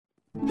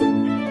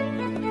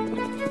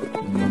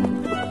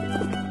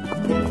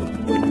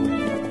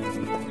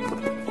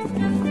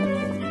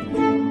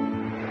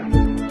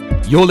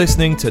You're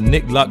listening to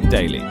Nick Luck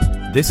Daily.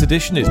 This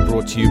edition is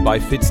brought to you by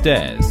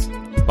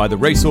FitzDares, by the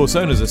Racehorse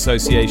Owners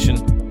Association,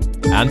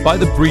 and by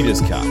the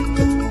Breeders' Cup.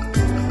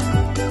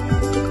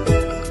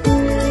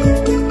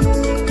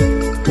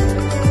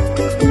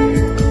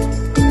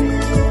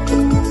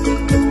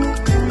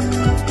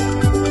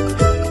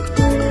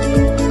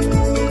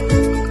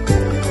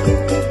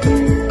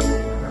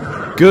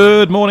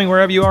 Good morning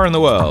wherever you are in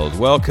the world.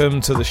 Welcome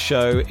to the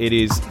show. It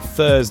is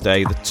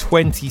Thursday, the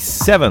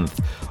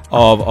 27th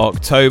of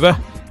October,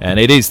 and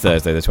it is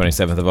Thursday the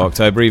 27th of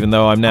October, even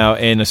though I'm now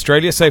in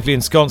Australia, safely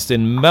ensconced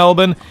in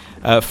Melbourne.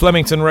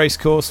 Flemington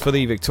Racecourse for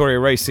the Victoria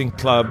Racing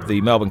Club,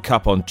 the Melbourne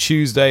Cup on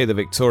Tuesday, the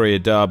Victoria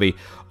Derby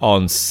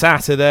on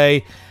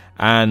Saturday,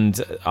 and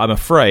I'm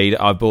afraid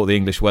I've brought the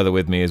English weather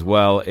with me as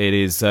well. It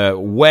is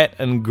wet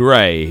and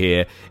grey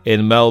here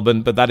in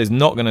Melbourne, but that is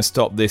not going to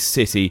stop this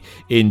city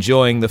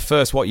enjoying the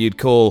first what you'd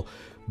call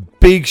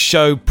big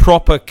show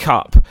proper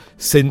cup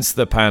since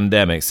the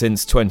pandemic,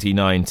 since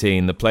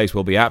 2019. The place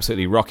will be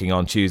absolutely rocking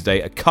on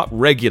Tuesday. A cup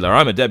regular,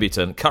 I'm a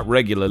debutant, cup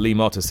regular Lee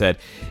Mottershead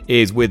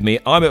is with me.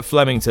 I'm at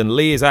Flemington.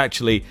 Lee is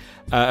actually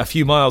a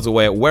few miles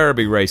away at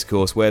Werribee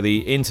Racecourse, where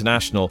the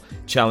international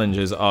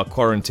challengers are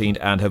quarantined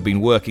and have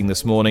been working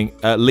this morning.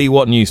 Lee,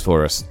 what news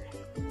for us?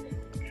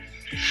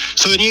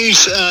 So the news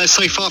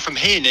so far from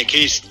here, Nick,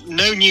 is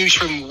no news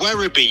from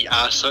Werribee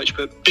as such,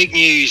 but big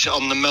news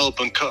on the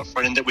Melbourne Cup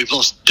front in that we've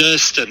lost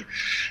Durston,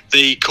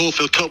 the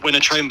Caulfield Cup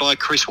winner trained by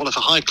Chris Waller for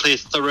Highclere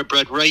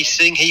Thoroughbred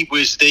Racing. He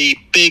was the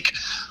big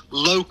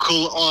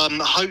local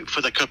hope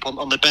for the Cup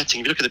on the betting.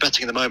 If you look at the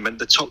betting at the moment,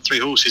 the top three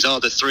horses are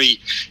the three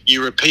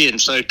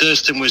Europeans. So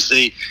Durston was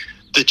the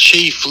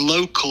chief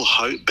local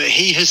hope, but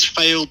he has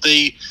failed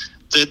the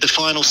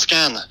final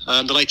scan,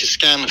 the latest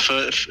scan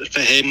for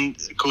him.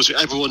 Of course,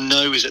 everyone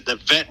knows that the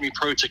veterinary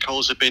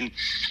protocols have been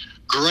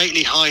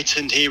greatly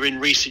heightened here in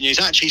recent years,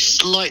 actually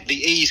slightly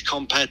eased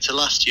compared to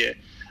last year.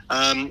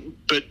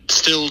 But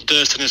still,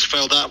 Durston has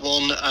failed that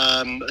one.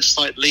 A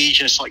slight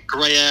lesion, a slight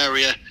grey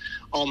area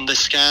on the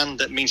scan.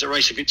 That means that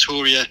Racing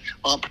Victoria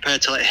aren't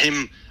prepared to let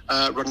him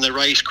run the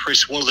race.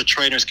 Chris Waller, the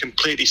trainer, has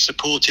completely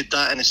supported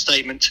that in a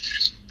statement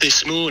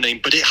this morning,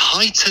 but it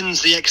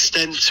heightens the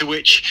extent to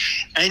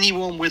which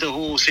anyone with a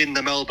horse in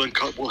the Melbourne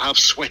Cup will have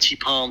sweaty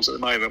palms at the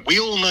moment. We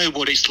all know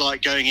what it's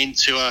like going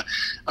into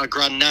a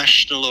Grand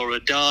National or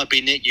a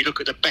Derby, Nick. You look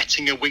at the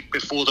betting a week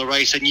before the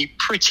race and you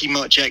pretty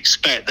much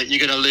expect that you're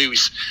going to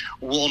lose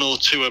one or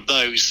two of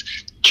those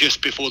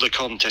just before the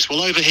contest.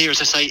 Well, over here, as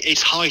I say,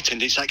 it's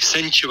heightened, it's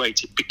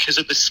accentuated because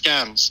of the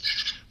scans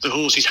the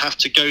horses have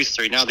to go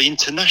through. Now, the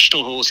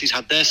international horses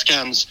had their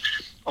scans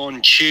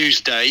on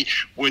Tuesday.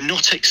 We're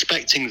not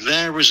expecting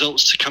their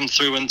results to come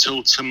through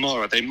until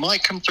tomorrow. They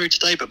might come through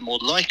today, but more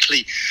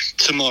likely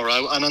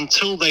tomorrow. And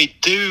until they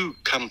do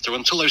come through,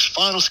 until those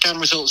final scan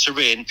results are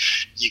in,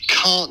 you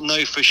can't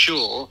know for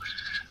sure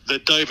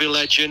that Deauville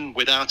Legend,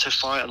 Without a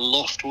Fight, and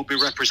Loft will be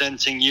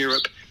representing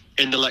Europe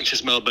in the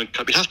Lexus Melbourne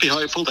Cup. You have to be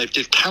hopeful.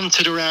 They've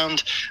cantered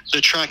around the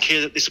track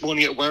here this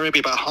morning at Werribee,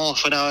 about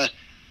half an hour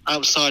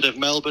outside of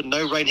Melbourne.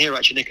 No rain here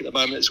actually, Nick, at the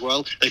moment as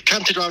well. They've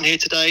cantered around here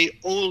today,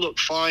 all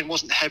looked fine,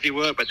 wasn't heavy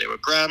work, but they were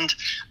grand.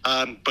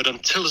 But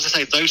until, as I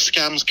say, those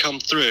scans come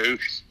through,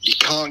 you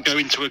can't go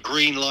into a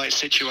green light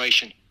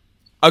situation.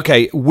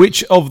 Okay,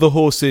 which of the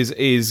horses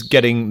is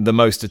getting the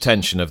most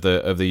attention of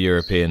the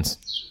Europeans?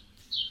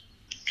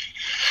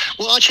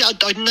 Well, actually,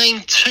 I'd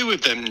name two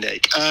of them,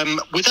 Nick.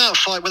 Without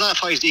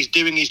Fight, he's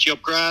doing his job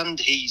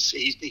grand. He's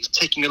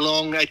ticking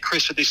along. Ed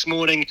Crisford this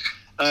morning,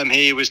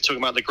 he was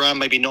talking about the ground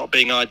maybe not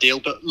being ideal,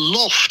 but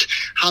Loft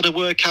had a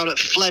workout at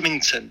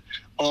Flemington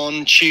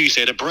on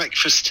Tuesday, at a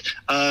breakfast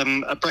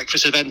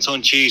event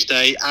on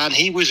Tuesday, and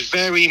he was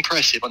very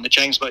impressive on the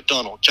James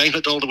McDonald. James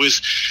McDonald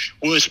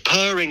was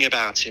purring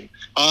about him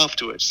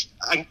afterwards,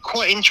 and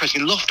quite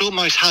interesting. Loft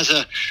almost has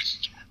a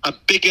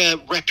bigger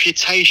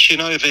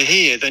reputation over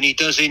here than he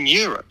does in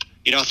Europe.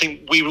 You know, I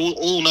think we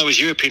all know as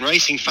European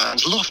racing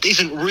fans, Loft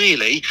isn't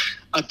really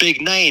a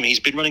big name. He's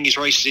been running his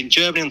races in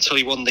Germany until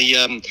he won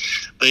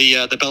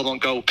the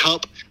Belmont Gold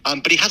Cup,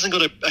 but he hasn't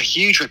got a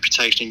huge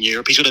reputation in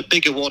Europe. He's got a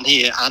bigger one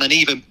here, and an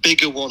even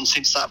bigger one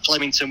since that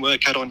Flemington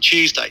workout on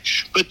Tuesday.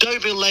 But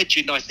Deauville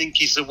Legend, I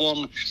think, is the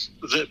one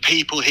that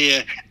people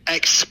here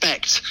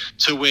expect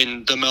to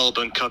win the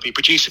Melbourne Cup. He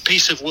produced a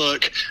piece of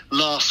work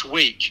last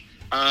week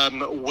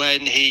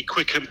when he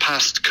quickened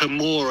past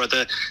Camorra,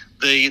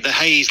 the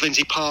Hayes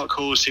Lindsay Park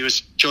horse who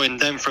has joined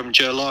them from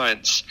Joe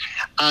Lyons.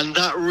 And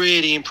that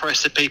really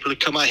impressed the people who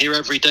come out here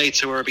every day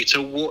to Werribee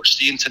to watch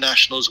the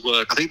internationals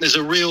work. I think there's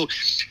a real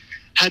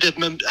head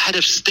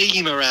of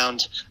steam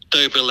around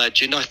Deauville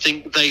Legend. I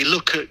think they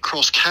look at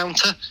Cross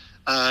Counter,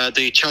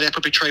 the Charlie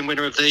Appleby train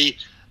winner of the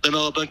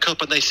Melbourne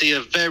Cup, and they see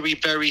a very,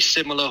 very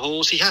similar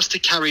horse. He has to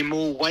carry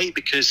more weight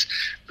because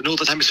the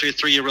Northern Hemisphere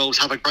 3-year-olds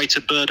have a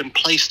greater burden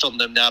placed on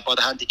them now by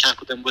the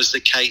handicapper than was the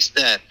case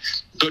then.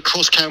 But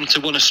Cross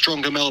Counter won a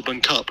stronger Melbourne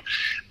Cup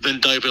than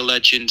Deauville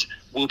Legend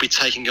will be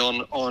taking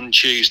on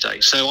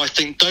Tuesday. So I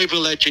think Dover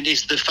Legend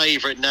is the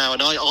favourite now,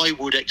 and I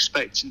would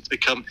expect him to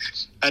become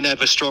an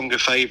ever stronger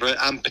favourite,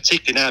 and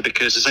particularly now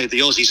because, as I say, the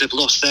Aussies have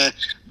lost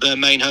their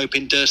main hope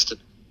in Durston.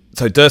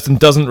 So Durston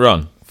doesn't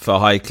run for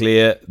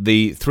Highclere.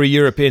 The 3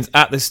 Europeans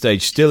at this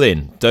stage still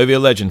in. Deauville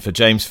Legend for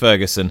James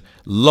Ferguson,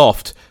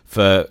 Loft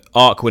for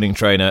ARC-winning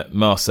trainer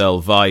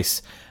Marcel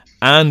Weiss,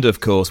 and, of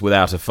course,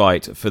 without a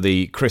fight for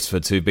the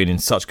Crisfords, who've been in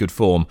such good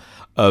form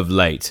of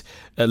late.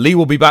 Lee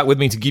will be back with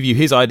me to give you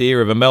his idea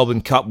of a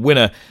Melbourne Cup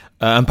winner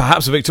and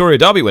perhaps a Victoria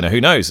Derby winner,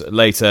 who knows,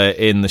 later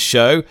in the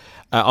show.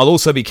 I'll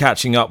also be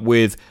catching up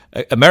with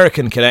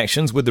American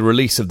connections with the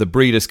release of the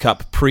Breeders'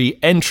 Cup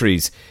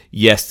pre-entries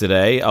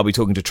yesterday. I'll be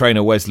talking to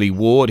trainer Wesley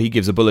Ward. He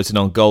gives a bulletin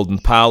on Golden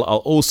Pal. I'll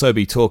also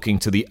be talking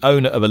to the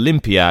owner of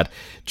Olympiad,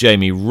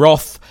 Jamie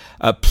Roth.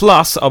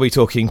 Plus, I'll be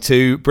talking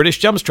to British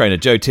jumps trainer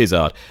Joe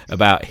Tizard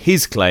about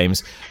his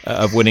claims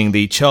of winning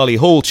the Charlie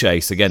Hall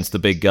chase against the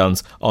big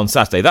guns on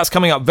Saturday. That's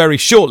coming up very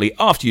shortly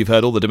after you've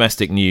heard all the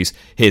domestic news.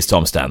 Here's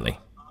Tom Stanley.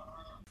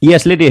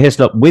 Yes, Lydia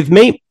Hislop with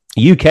me.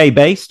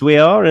 UK-based we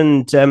are,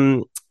 and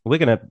we're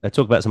going to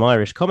talk about some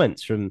Irish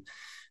comments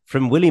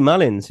from Willie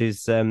Mullins,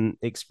 who's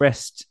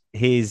expressed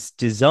his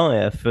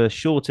desire for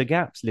shorter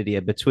gaps,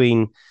 Lydia,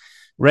 between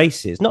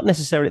races. Not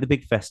necessarily at the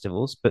big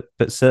festivals, but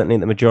certainly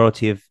in the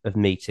majority of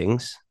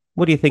meetings.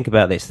 What do you think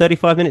about this?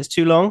 35 minutes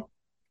too long?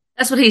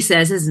 That's what he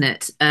says, isn't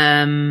it?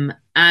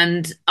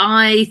 And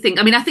I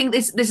think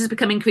this has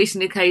become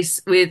increasingly the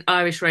case with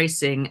Irish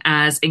racing,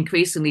 as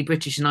increasingly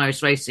British and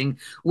Irish racing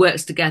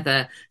works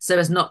together so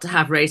as not to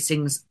have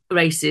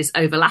races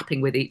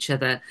overlapping with each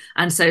other.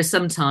 And so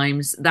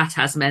sometimes that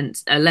has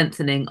meant a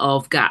lengthening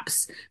of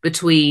gaps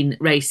between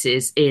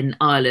races in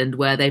Ireland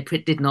where they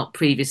did not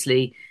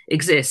previously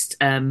exist,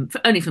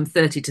 only from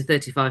 30 to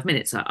 35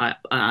 minutes,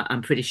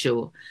 I'm pretty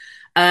sure.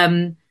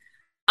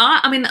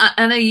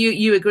 I know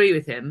you agree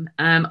with him.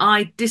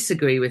 I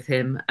disagree with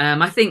him.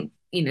 I think,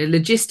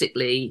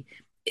 logistically,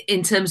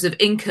 in terms of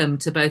income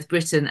to both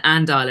Britain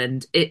and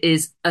Ireland, it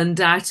is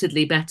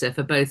undoubtedly better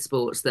for both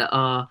sports that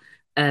our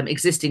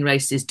existing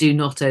races do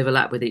not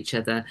overlap with each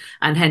other,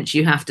 and hence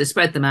you have to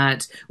spread them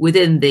out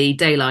within the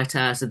daylight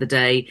hours of the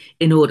day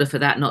in order for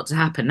that not to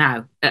happen.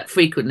 Now,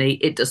 frequently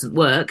it doesn't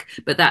work,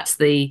 but that's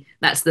the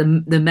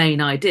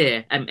main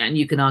idea, and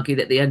you can argue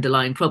that the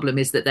underlying problem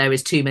is that there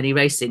is too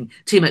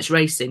much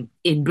racing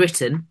in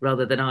Britain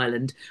rather than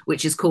Ireland,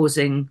 which is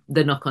causing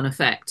the knock-on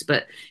effect.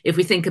 But if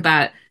we think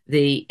about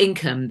the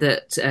income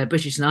that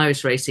British and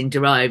Irish racing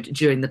derived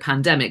during the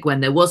pandemic, when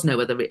there was no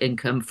other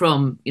income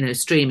from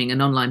streaming and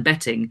online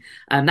betting,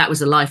 that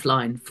was a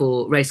lifeline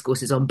for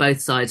racecourses on both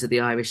sides of the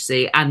Irish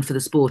Sea and for the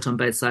sport on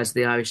both sides of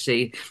the Irish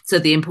Sea. So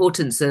the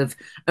importance of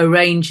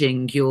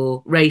arranging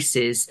your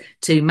races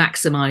to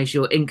maximise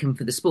your income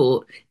for the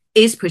sport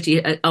is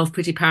of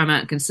pretty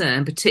paramount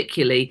concern,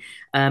 particularly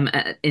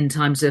in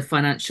times of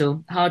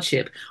financial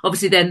hardship.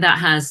 Obviously, then that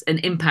has an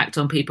impact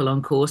on people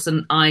on course,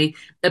 and I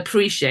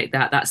appreciate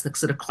that. That's the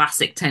sort of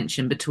classic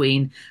tension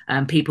between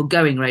people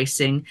going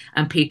racing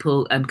and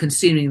people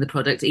consuming the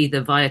product either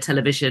via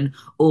television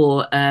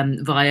or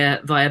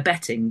via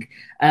betting,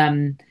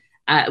 when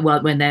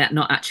they're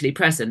not actually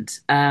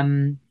present.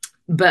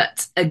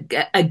 But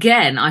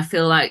again, I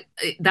feel like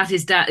that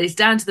is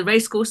down to the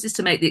racecourses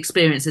to make the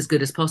experience as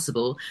good as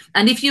possible.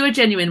 And if you're a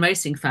genuine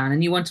racing fan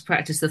and you want to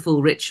practice the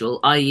full ritual,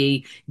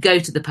 i.e. go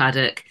to the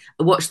paddock,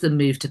 watch them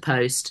move to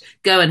post,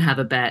 go and have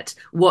a bet,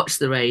 watch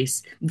the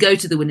race, go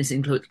to the winners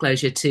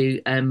enclosure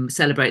to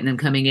celebrate them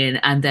coming in,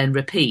 and then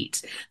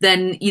repeat,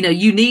 then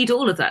you need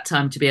all of that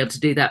time to be able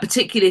to do that,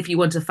 particularly if you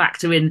want to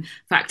factor in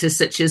factors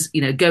such as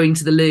going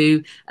to the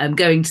loo,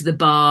 going to the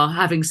bar,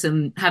 having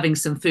some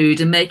food,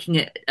 and making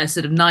it a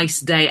sort of nice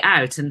day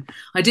out. And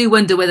I do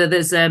wonder whether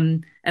there's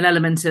an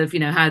element of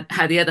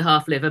how the other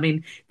half live. I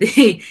mean,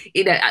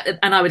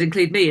 and I would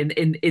include me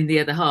in the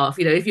other half.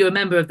 If you're a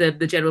member of the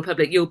general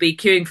public, you'll be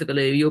queuing for the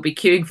loo, you'll be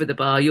queuing for the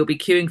bar, you'll be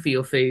queuing for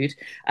your food,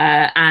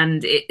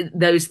 and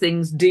those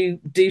things do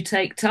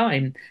take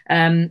time.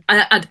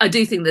 I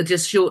do think that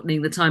just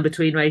shortening the time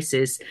between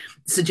races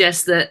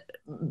suggests that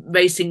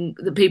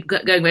the people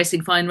going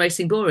racing find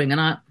racing boring,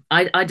 and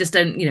I just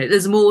don't.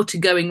 There's more to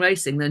going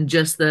racing than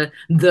just the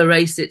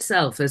race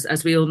itself,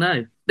 as we all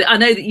know. But I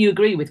know that you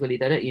agree with Willie,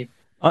 though, don't you?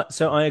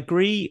 So I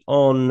agree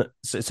on.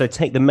 So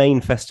take the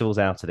main festivals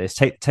out of this.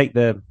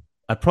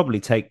 I'd probably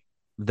take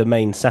the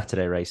main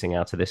Saturday racing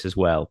out of this as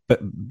well,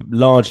 but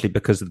largely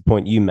because of the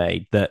point you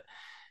made that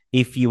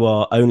if you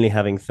are only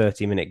having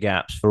 30-minute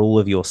gaps for all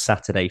of your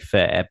Saturday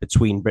fare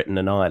between Britain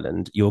and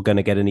Ireland, you're going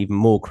to get an even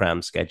more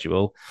crammed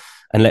schedule.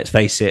 And let's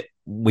face it,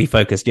 we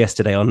focused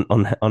yesterday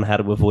on how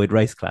to avoid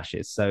race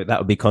clashes, so that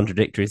would be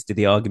contradictory to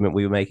the argument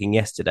we were making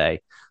yesterday.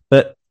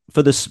 But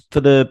for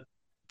the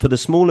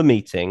smaller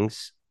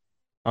meetings,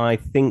 I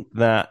think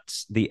that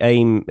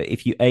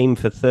if you aim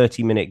for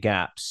 30-minute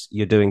gaps,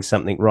 you're doing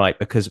something right,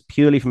 because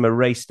purely from a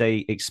race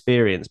day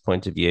experience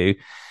point of view,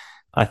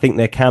 I think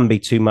there can be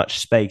too much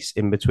space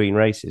in between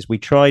races. We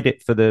tried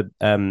it for the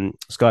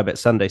Sky Bet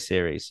Sunday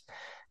series.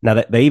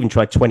 Now, they even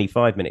tried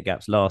 25-minute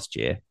gaps last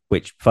year,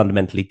 which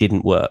fundamentally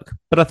didn't work.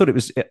 But I thought it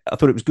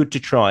was good to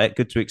try it,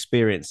 good to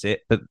experience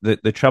it. But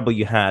the trouble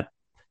you had,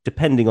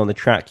 depending on the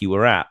track you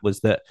were at, was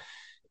that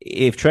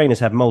if trainers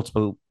have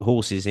multiple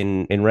horses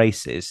in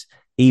races,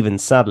 even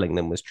saddling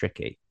them was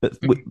tricky. But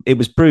it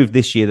was proved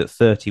this year that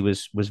 30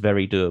 was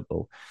very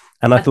doable.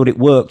 And I thought it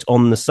worked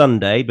on the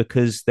Sunday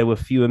because there were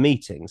fewer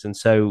meetings. And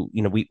so,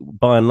 we,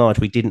 by and large,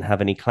 we didn't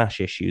have any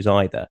clash issues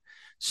either.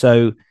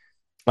 So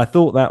I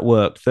thought that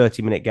worked,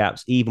 30-minute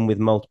gaps, even with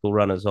multiple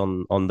runners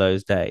on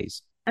those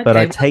days. Okay.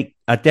 But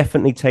I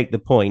definitely take the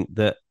point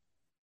that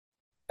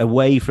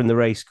away from the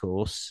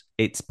racecourse,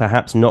 it's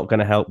perhaps not going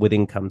to help with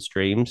income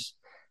streams.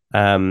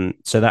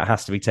 So that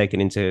has to be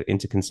taken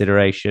into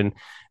consideration.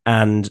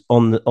 And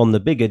on the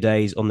bigger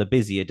days, on the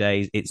busier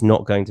days, it's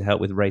not going to help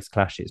with race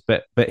clashes.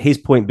 But his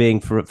point being,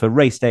 for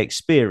race day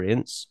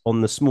experience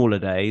on the smaller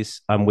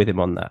days, I'm with him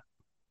on that.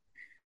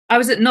 I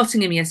was at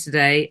Nottingham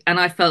yesterday, and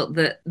I felt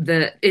that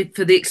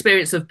for the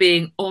experience of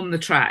being on the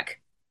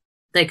track,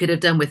 they could have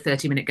done with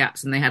 30-minute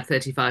gaps, and they had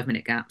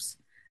 35-minute gaps.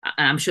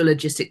 I'm sure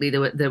logistically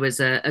there was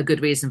a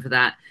good reason for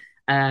that.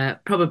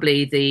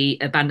 Probably the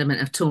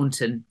abandonment of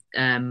Taunton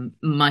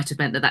might have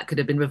meant that could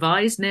have been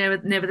revised nearer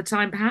the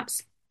time,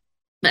 perhaps.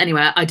 But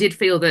anyway, I did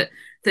feel that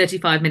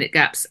 35-minute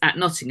gaps at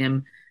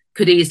Nottingham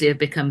could easily have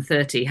become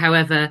 30.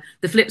 However,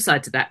 the flip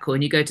side to that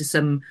coin, you go to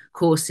some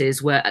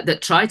courses that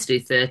try to do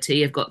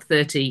 30, have got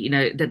 30,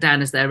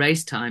 down as their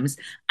race times,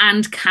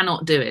 and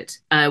cannot do it.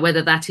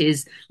 Whether that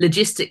is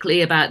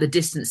logistically about the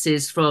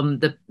distances from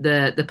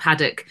the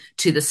paddock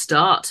to the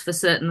start for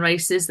certain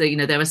races,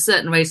 there are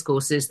certain race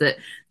courses that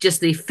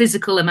just the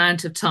physical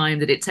amount of time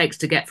that it takes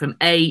to get from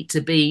A to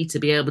B to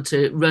be able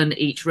to run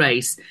each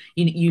race,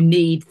 you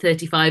need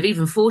 35,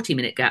 even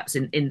 40-minute gaps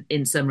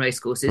in some race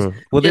courses.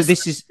 Well,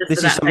 this is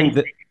something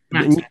that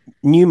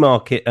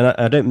Newmarket, and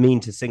I don't mean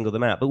to single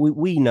them out, but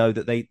we know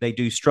that they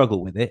do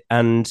struggle with it,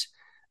 and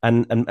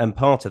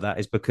part of that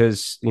is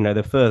because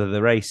the further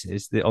the race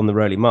is on the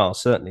Rowley Mile,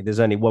 certainly there's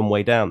only one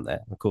way down there.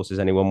 Of course, there's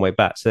only one way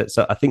back.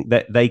 So I think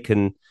that they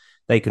can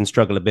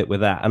struggle a bit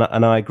with that,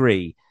 and I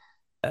agree.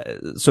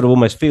 Sort of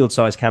almost field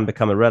size can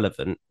become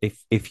irrelevant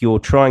if you're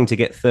trying to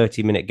get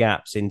 30-minute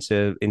gaps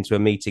into a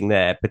meeting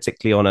there,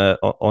 particularly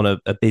on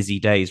a busy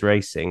day's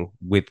racing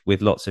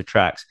with lots of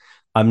tracks.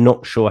 I'm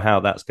not sure how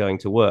that's going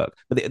to work.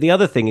 But the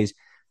other thing is,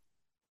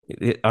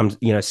 I'm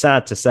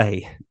sad to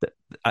say that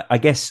I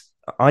guess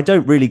I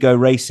don't really go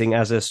racing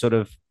as a sort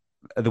of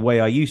the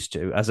way I used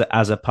to,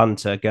 as a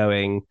punter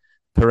going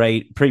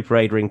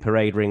pre-parade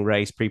ring,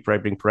 race,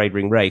 pre-parade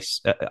ring,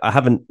 race. I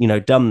haven't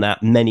done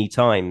that many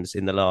times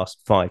in the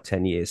last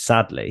 5-10 years,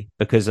 sadly,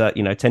 because I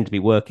tend to be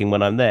working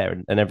when I'm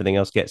there and everything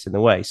else gets in the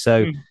way.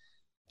 So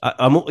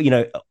I'm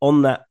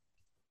on that.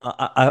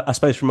 I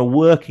suppose from a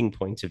working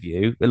point of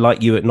view,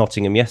 like you at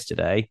Nottingham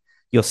yesterday,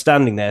 you're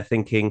standing there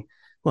thinking,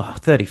 well,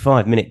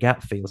 35-minute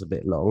gap feels a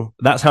bit long.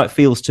 That's how it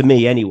feels to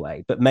me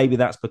anyway. But maybe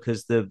that's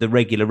because the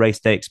regular race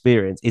day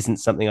experience isn't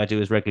something I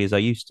do as regularly as I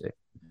used to.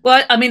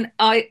 Well, I mean,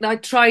 I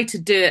try to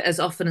do it as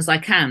often as I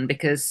can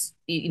because,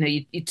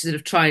 you sort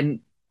of try and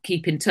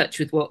keep in touch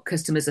with what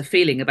customers are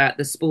feeling about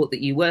the sport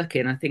that you work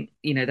in. I think,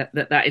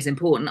 that is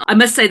important. I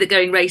must say that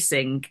going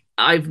racing,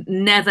 I've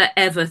never,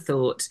 ever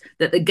thought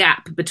that the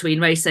gap between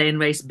race A and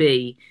race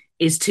B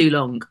is too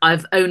long.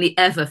 I've only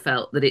ever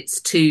felt that it's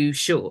too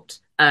short.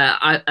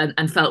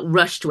 And felt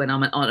rushed when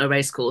I'm on a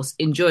race course,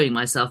 enjoying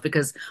myself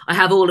because I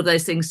have all of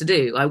those things to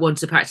do. I want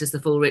to practice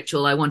the full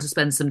ritual. I want to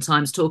spend some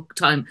time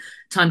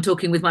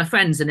talking with my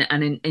friends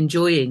and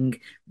enjoying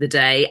the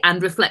day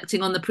and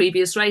reflecting on the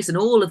previous race and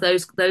all of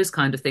those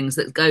kind of things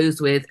that goes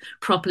with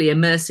properly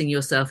immersing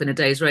yourself in a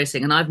day's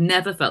racing. And I've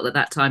never felt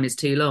that time is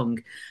too long.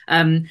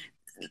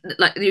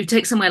 Like you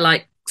take somewhere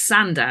like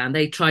Sandown,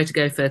 they try to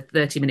go for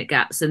 30-minute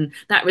gaps, and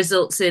that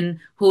results in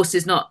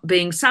horses not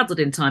being saddled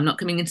in time, not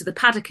coming into the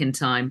paddock in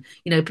time.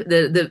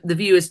 The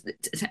viewers,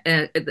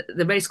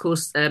 the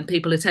racecourse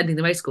people attending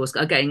the racecourse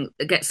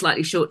get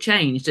slightly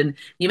shortchanged. And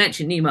you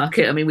mentioned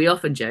Newmarket. I mean, we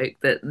often joke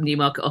that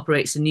Newmarket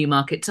operates in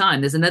Newmarket time.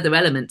 There's another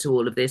element to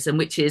all of this, and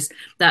which is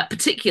that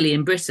particularly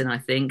in Britain, I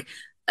think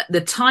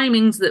the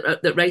timings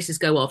that races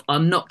go off are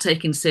not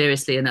taken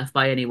seriously enough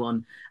by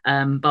anyone,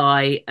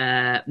 by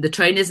the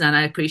trainers. And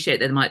I appreciate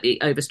that they might be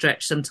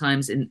overstretched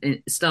sometimes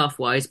in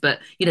staff-wise, but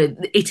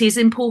it is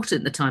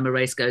important the time a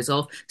race goes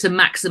off to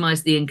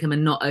maximise the income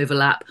and not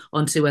overlap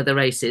onto other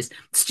races.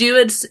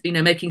 Stewards,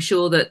 making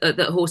sure that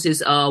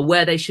horses are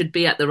where they should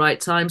be at the right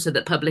time, so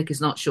that public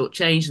is not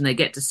shortchanged and they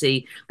get to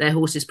see their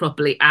horses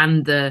properly,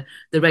 and the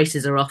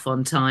races are off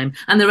on time.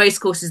 And the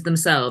racecourses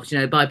themselves,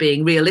 by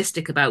being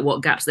realistic about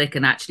what gaps they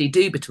can actually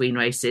do between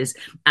races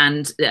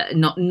and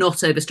not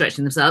overstretching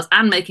themselves,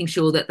 and making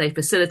sure that they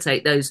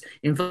facilitate those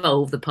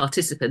involved, the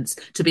participants,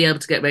 to be able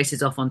to get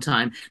races off on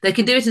time. They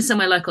can do it in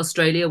somewhere like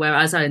Australia, where,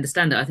 as I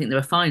understand it, I think there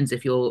are fines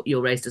if your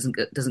race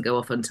doesn't go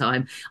off on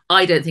time.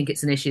 I don't think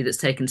it's an issue that's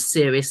taken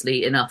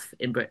seriously enough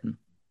in Britain.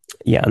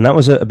 Yeah, and that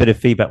was a bit of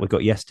feedback we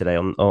got yesterday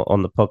on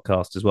the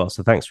podcast as well.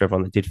 So thanks for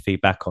everyone that did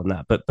feedback on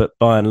that. But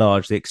by and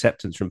large, the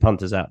acceptance from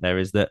punters out there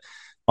is that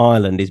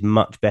Ireland is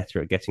much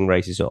better at getting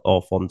races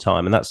off on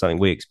time, and that's something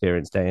we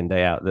experience day in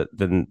day out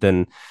than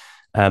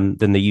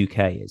the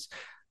UK is.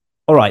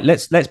 All right,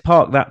 let's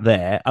park that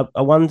there.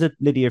 I wondered,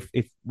 Lydia,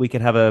 if we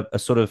could have a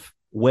sort of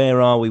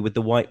where are we with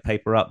the white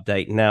paper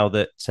update now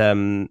that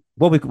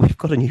we've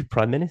got a new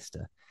prime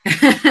minister.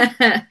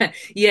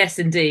 Yes,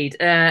 indeed,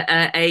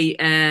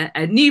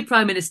 a new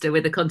prime minister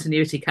with a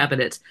continuity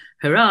cabinet.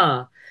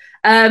 Hurrah!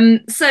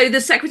 So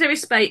the Secretary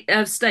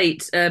of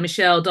State,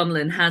 Michelle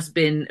Donnellan, has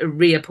been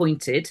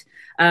reappointed.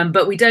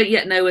 But we don't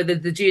yet know whether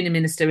the junior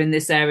minister in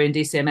this area in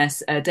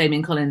DCMS,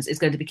 Damian Collins, is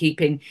going to be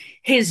keeping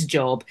his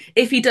job.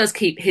 If he does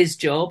keep his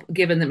job,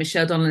 given that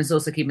Michelle Donnellan has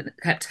also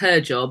kept her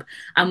job,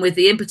 and with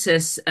the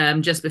impetus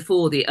just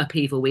before the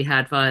upheaval we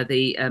had via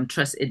the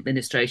Truss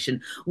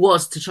administration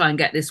was to try and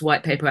get this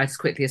white paper out as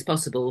quickly as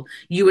possible,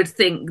 you would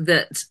think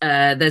that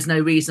there's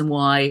no reason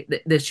why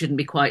this shouldn't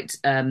be quite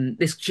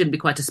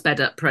a sped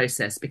up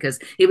process, because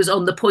it was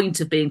on the point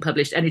of being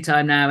published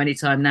anytime now.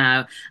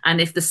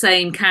 And if the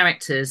same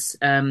characters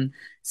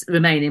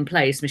remain in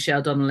place,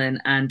 Michelle Donnellan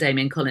and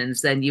Damian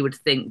Collins, then you would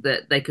think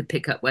that they could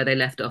pick up where they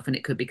left off and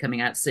it could be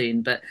coming out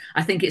soon. But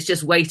I think it's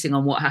just waiting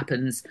on what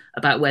happens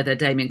about whether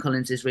Damian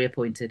Collins is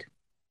reappointed.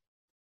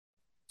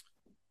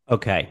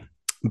 Okay.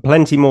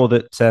 Plenty more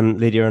that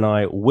Lydia and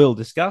I will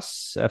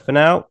discuss. For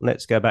now,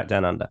 let's go back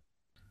down under.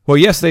 Well,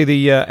 yesterday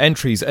the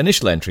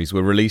initial entries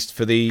were released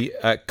for the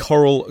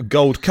Coral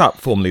Gold Cup,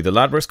 formerly the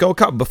Ladbrokes Gold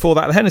Cup. Before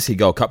that, the Hennessy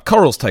Gold Cup.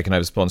 Coral's taken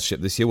over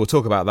sponsorship this year. We'll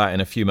talk about that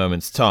in a few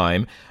moments'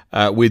 time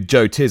with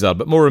Joe Tizard.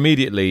 But more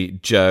immediately,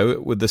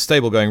 Joe, with the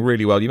stable going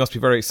really well, you must be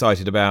very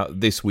excited about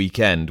this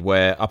weekend,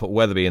 where up at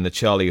Wetherby in the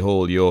Charlie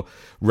Hall, you're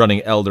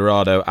running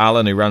Eldorado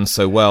Alan, who ran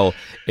so well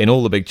in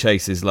all the big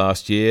chases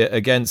last year,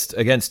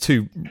 against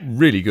two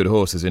really good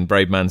horses in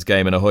Brave Man's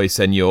Game and Ahoy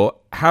Senor.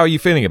 How are you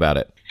feeling about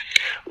it?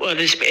 Well,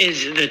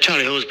 the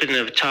Charlie Hall's been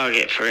a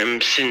target for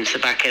him since the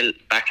back of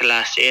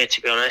last year,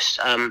 to be honest.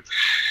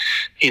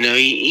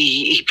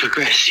 He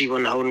progressed. He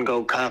won the Holden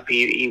Gold Cup.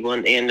 He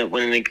ended up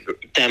winning the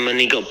Denman.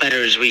 He got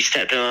better as we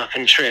stepped him up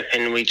in trip,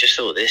 and we just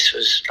thought this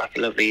was like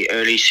a lovely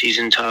early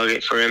season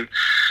target for him.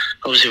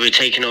 Obviously, we're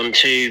taking on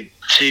two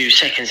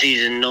second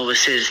season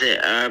novices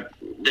that are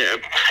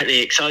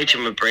pretty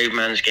exciting with Brave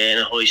Man's Game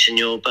and Ahoy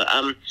Senor, but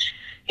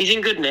he's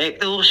in good nick.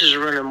 The horses are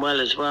running well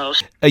as well.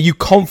 Are you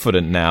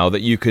confident now that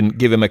you can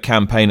give him a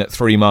campaign at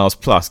 3 miles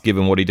plus,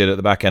 given what he did at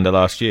the back end of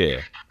last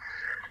year?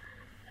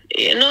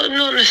 Yeah, not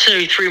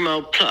necessarily 3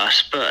 mile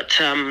plus, but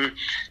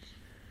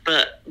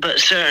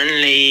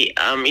certainly,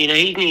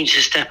 he needs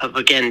to step up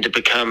again to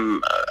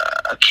become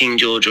a King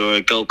George or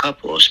a Gold Cup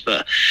horse.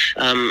 But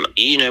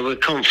we're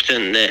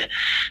confident that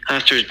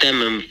after his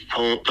Denman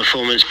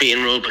performance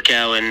beating Royal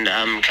Pagel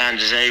and Clan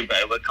des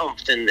Obeaux, we're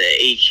confident that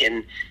he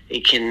can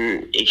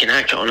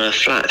hack it on a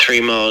flat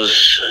 3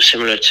 miles,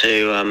 similar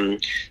to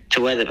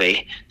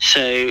Wetherby.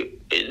 So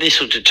this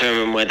will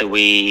determine whether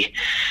we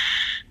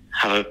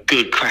have a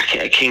good crack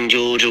at a King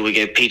George or we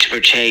go Peterborough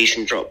Chase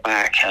and drop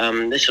back.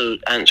 This will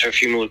answer a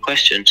few more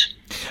questions.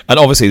 And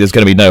obviously there's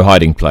going to be no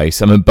hiding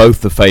place. I mean, both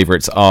the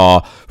favourites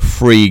are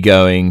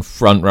free-going,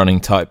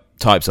 front-running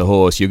types of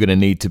horse. You're going to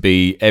need to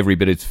be every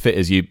bit as fit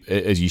as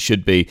you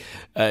should be.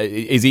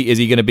 Is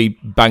he going to be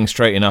bang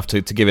straight enough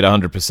to give it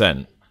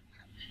 100%?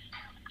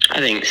 I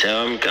think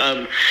so.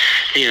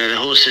 The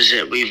horses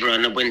that we've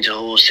run, the winter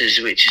horses,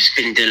 which has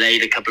been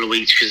delayed a couple of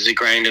weeks because the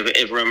ground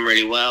have run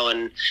really well,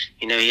 and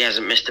he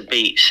hasn't missed a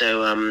beat.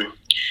 So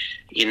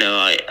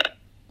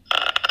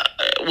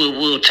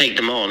we'll take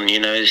them on.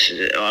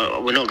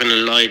 We're not going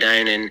to lie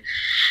down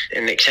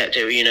and accept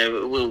it.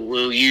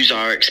 We'll use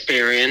our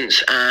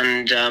experience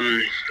and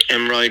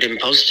ride in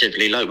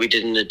positively like we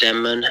did in the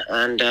Denman.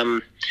 And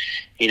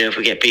if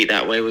we get beat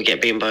that way, we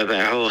get beaten by a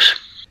better horse.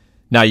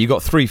 Now, you've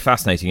got 3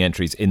 fascinating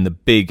entries in the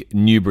big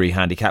Newbury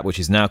handicap, which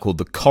is now called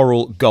the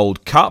Coral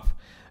Gold Cup,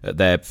 at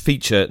their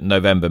feature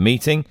November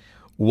meeting.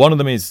 One of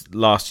them is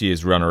last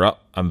year's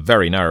runner-up, and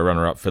very narrow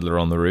runner-up, Fiddler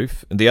on the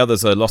Roof. And the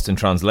others are Lost in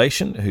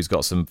Translation, who's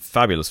got some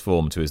fabulous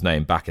form to his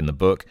name back in the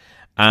book,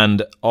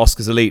 and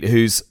Oscar's Elite,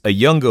 who's a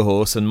younger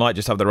horse and might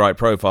just have the right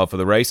profile for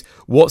the race.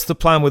 What's the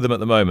plan with them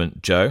at the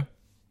moment, Joe?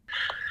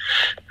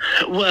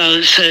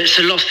 Well, so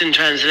Lost in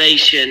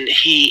Translation,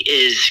 he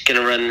is going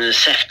to run the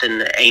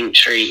Sefton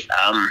Aintree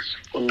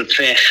on the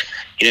 5th.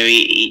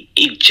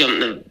 He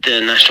jumped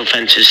the national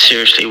fences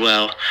seriously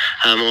well.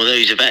 Although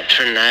he's a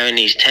veteran now and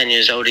he's 10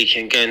 years old, he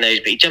can go in those.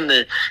 But he jumped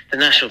the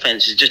national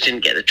fences, just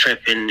didn't get the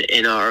trip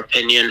in our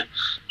opinion.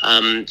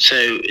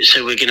 So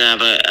we're going to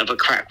have a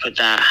crack with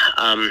that.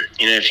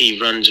 If he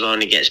runs well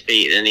and he gets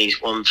beat, then he's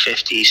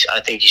 150.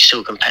 I think he's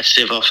still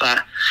competitive off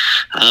that.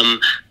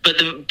 But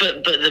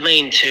the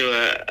main two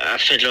are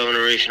Fiddler on the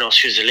Roof and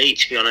Oscar's Elite,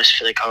 to be honest,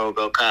 for the Coral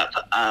Gold Cup.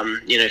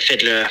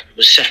 Fiddler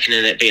was second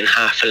in it, being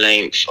half a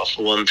length off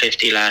a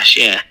 150 last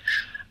year.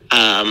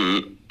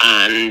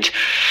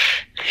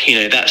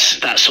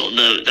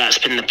 That's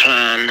been the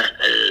plan,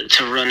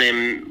 to run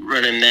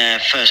him there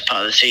first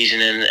part of the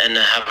season and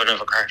have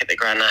another crack at the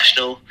Grand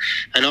National.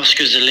 And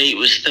Oscar's Elite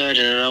was third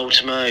in an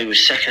Ultimo. He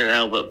was second in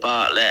Albert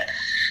Bartlett.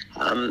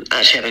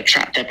 actually had a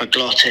trapped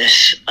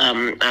epiglottis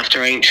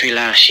after Aintree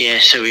last year,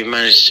 so we've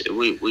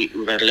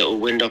had a little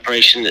wind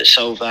operation that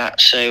solved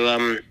that.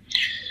 So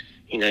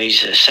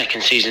he's a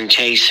second season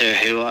chaser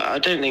who I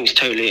don't think is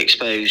totally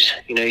exposed.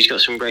 He's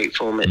got some great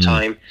form at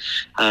time.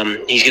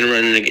 He's going to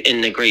run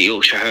in the Great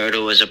Yorkshire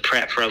Hurdle as a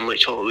prep run,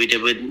 which is what we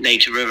did with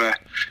Native River,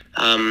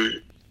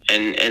 and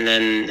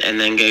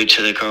then go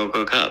to the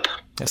Coral Cup.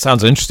 That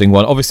sounds an interesting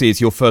one. Obviously, it's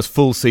your first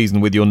full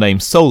season with your name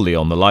solely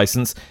on the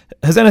licence.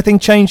 Has anything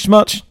changed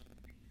much?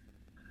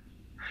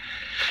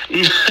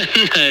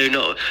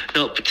 No,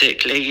 not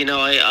particularly.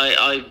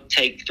 I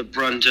take the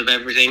brunt of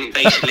everything.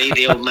 Basically,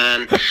 the old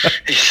man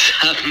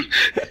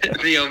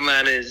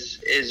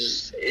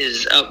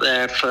is up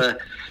there for.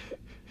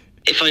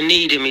 If I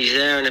need him, he's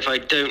there, and if I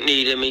don't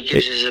need him, he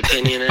gives his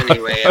opinion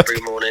anyway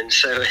every morning.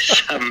 So it's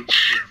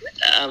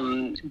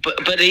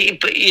but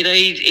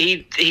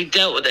he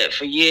dealt with it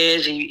for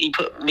years. He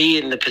put me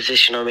in the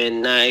position I'm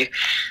in now,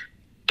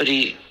 but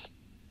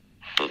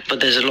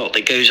there's a lot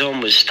that goes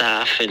on with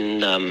staff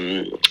and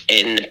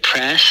in the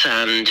press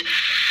and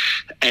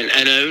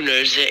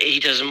owners that he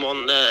doesn't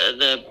want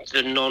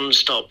the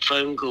non-stop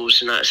phone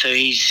calls and that. So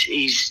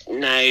he's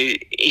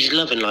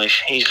loving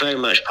life. He's very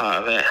much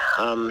part of it.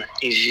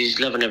 He's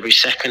loving every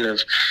second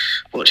of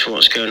watching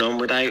what's going on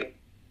without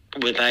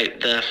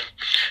the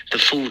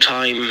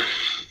full-time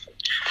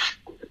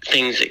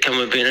things that come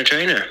with being a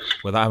trainer.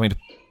 Without having to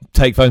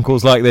take phone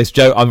calls like this,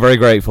 Joe, I'm very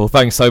grateful.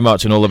 Thanks so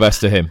much, and all the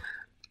best to him.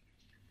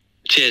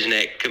 Cheers,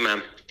 Nick. Good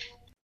man.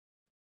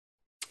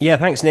 Yeah,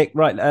 thanks, Nick.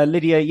 Right,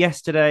 Lydia,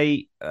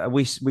 yesterday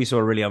we saw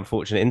a really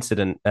unfortunate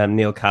incident.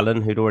 Neil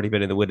Callan, who'd already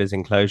been in the winners'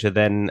 enclosure,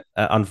 then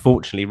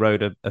unfortunately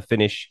rode a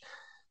finish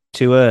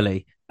too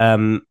early. I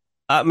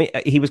mean,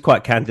 he was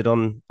quite candid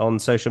on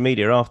social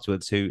media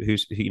afterwards.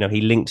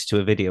 He linked to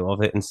a video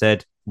of it and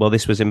said, "Well,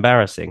 this was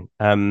embarrassing."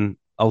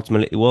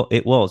 Ultimately,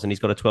 it was, and he's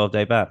got a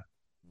 12-day ban.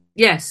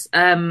 Yes,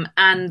 and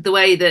the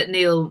way that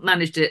Neil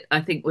managed it,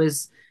 I think,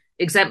 was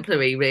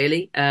exemplary,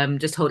 really.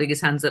 Just holding his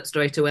hands up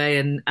straight away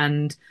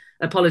and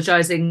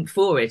apologising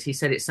for it. He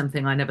said, it's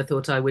something I never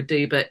thought I would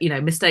do, but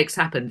mistakes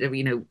happened.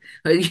 You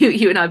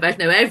and I both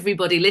know,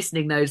 everybody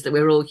listening knows that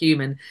we're all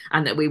human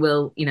and that we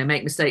will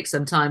make mistakes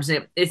sometimes.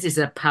 And it is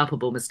a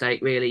palpable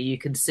mistake, really. You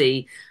can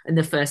see in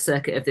the first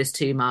circuit of this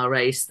 2-mile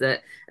race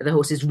that the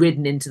horse is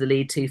ridden into the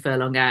lead 2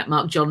 furlong out.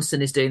 Mark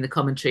Johnson is doing the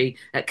commentary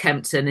at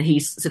Kempton and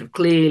he's sort of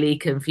clearly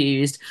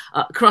confused.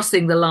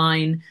 Crossing the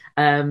line,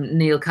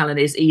 Neil Callan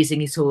is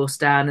easing his horse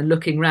down and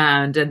looking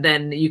round, and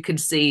then you can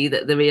see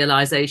that the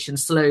realisation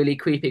slowly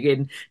creeping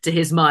in to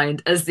his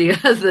mind as the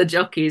other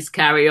jockeys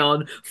carry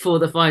on for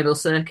the final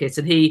circuit,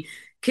 and he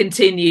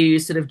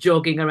continues sort of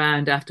jogging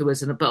around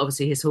afterwards, but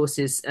obviously his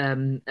horse's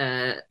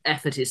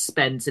effort is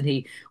spent and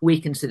he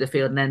weakens through the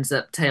field and ends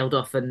up tailed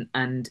off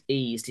and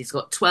eased. He's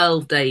got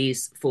 12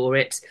 days for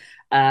it.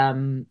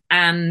 And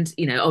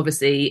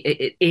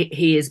obviously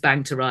he is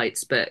banged to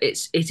rights, but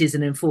it is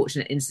an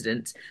unfortunate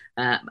incident.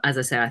 As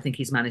I say, I think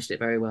he's managed it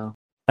very well.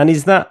 And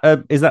is that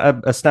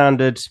a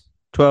standard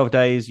 12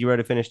 days you rode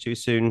a finish too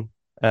soon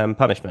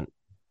punishment?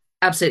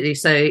 Absolutely.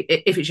 So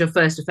if it's your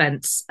first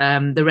offence,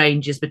 the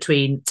range is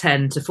between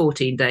 10 to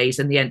 14 days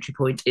and the entry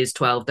point is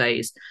 12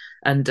 days.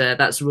 And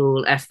that's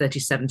rule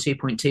F37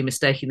 2.2,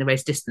 mistaking the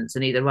race distance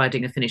and either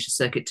riding a finish a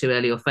circuit too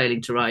early or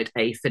failing to ride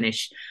a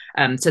finish.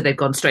 So they've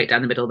gone straight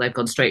down the middle. They've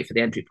gone straight for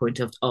the entry point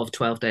of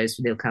 12 days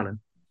for Neil Callan.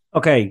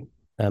 Okay,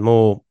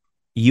 more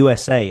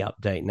USA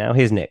update now.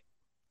 Here's Nick.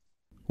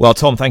 Well,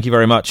 Tom, thank you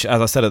very much.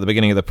 As I said at the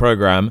beginning of the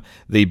programme,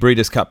 the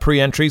Breeders' Cup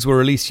pre-entries were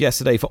released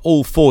yesterday for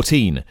all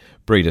 14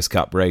 Breeders'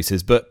 Cup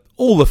races, but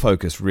all the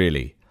focus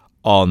really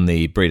on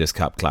the Breeders'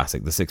 Cup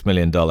Classic, the $6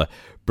 million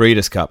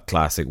Breeders' Cup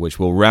Classic, which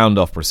will round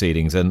off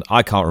proceedings. And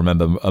I can't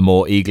remember a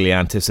more eagerly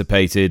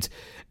anticipated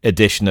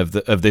edition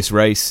of this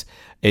race.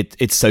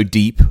 It's so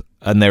deep,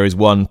 and there is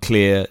one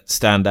clear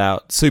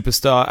standout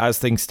superstar as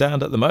things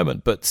stand at the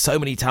moment, but so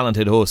many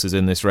talented horses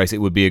in this race.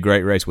 It would be a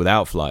great race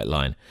without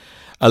Flightline.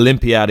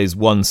 Olympiad is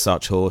one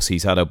such horse.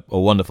 He's had a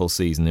wonderful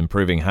season,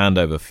 improving hand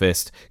over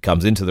fist,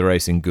 comes into the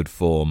race in good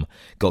form,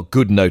 got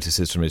good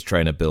notices from his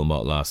trainer Bill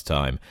Mott last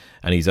time,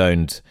 and he's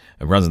owned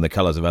and runs in the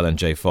colours of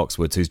LNJ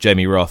Foxwoods, who's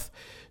Jamie Roth,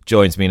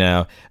 joins me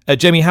now.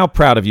 Jamie, how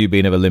proud have you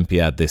been of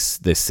Olympiad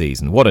this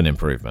season? What an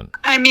improvement.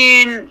 I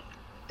mean,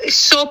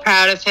 so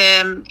proud of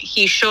him.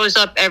 He shows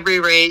up every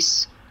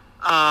race.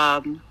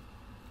 I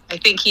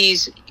think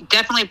he's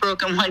definitely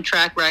broken one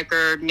track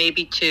record,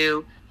 maybe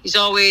two. He's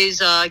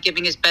always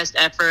giving his best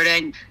effort.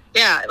 And,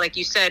 yeah, like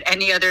you said,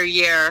 any other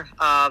year,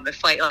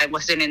 if Flightline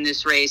wasn't in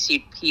this race,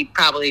 he'd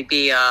probably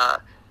be,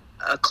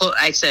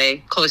 I'd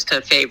say, close to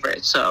a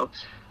favorite. So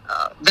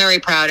very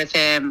proud of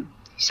him.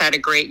 He's had a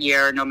great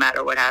year no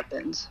matter what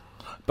happens.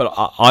 But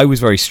I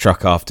was very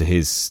struck after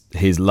his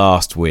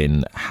last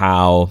win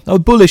how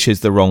bullish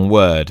is the wrong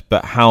word,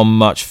 but how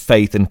much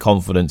faith and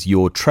confidence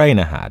your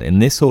trainer had in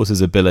this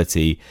horse's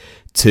ability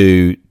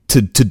to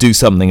do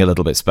something a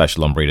little bit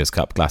special on Breeders'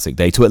 Cup Classic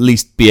Day, to at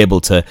least be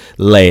able to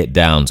lay it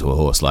down to a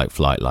horse like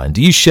Flightline.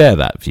 Do you share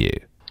that view?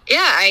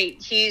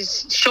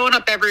 he's showing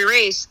up every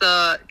race.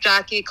 The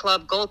Jockey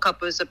Club Gold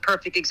Cup was a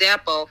perfect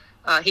example.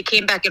 He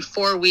came back in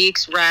 4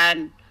 weeks,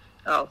 ran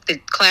the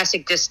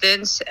classic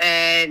distance,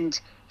 and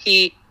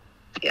he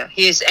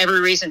has every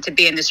reason to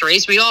be in this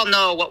race. We all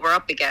know what we're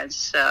up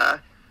against.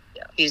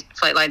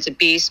 Flightline's a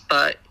beast,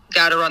 but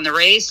got to run the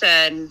race.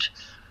 And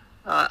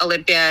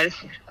Olympiad,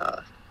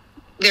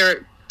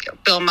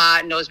 Bill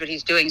Mott knows what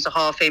he's doing. He's a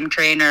Hall of Fame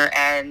trainer,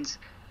 and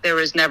there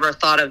was never a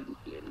thought of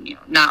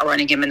not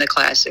running him in the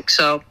Classic.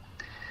 So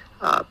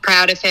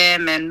proud of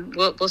him, and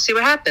we'll see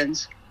what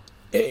happens.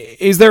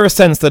 Is there a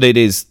sense that it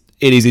is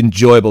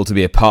enjoyable to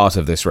be a part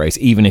of this race,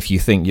 even if you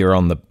think you're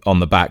on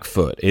the back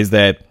foot? Is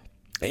there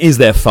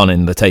fun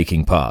in the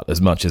taking part as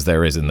much as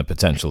there is in the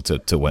potential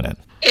to win it?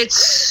 It's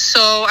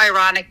so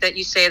ironic that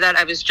you say that.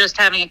 I was just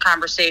having a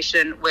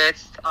conversation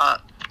with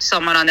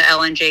someone on the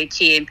LNJ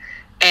team,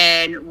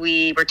 and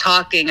we were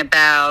talking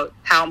about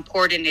how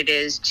important it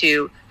is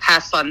to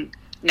have fun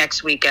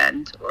next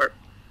weekend,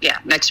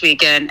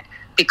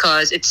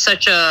 because it's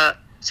such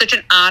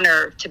an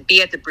honor to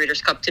be at the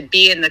Breeders' Cup, to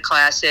be in the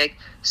Classic.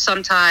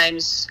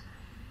 Sometimes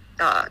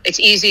it's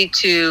easy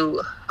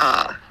to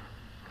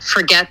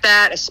forget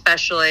that,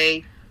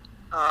 especially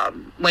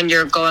when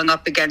you're going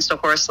up against a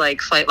horse like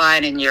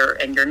Flightline, and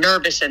you're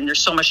nervous, and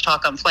there's so much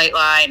talk on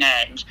Flightline,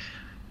 and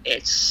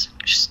it's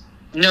just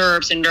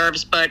nerves.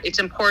 But it's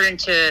important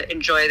to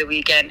enjoy the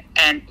weekend,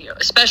 and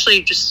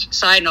especially, just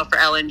side note for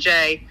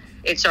LNJ,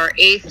 it's our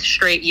 8th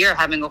straight year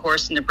having a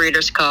horse in the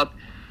Breeders' Cup,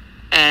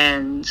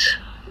 and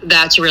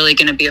that's really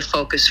going to be a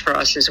focus for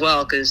us as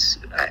well, because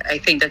I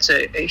think that's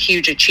a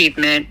huge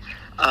achievement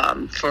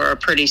for a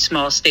pretty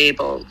small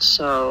stable.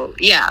 So,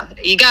 yeah,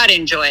 you got to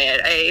enjoy it.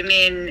 I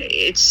mean,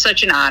 it's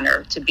such an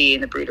honor to be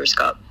in the Breeders'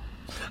 Cup.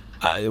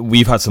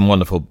 We've had some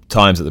wonderful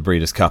times at the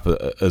Breeders' Cup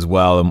as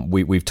well, and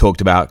we've talked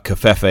about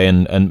Covfefe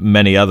and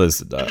many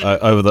others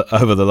over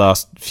the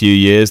last few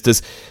years.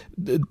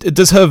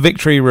 Does her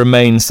victory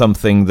remain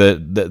something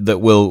that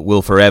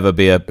will forever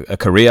be a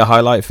career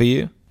highlight for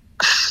you?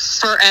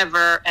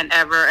 Forever and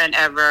ever and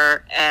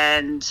ever.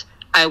 And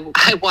I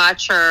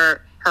watch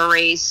her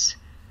race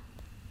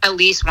at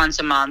least once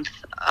a month.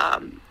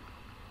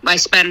 I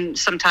spend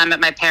some time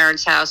at my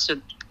parents' house, so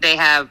they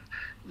have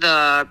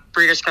the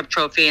Breeders' Cup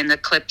trophy and the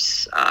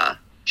Clips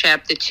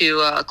the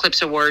 2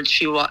 Clips awards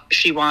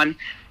she won,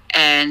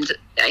 and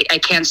I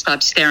can't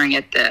stop staring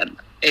at them.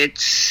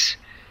 It's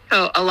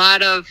a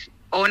lot of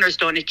owners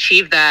don't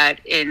achieve that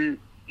in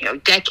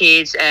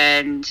decades,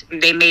 and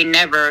they may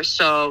never.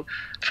 So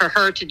for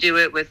her to do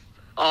it with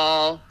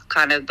all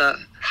kind of the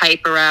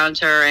hype around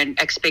her and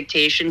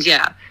expectations,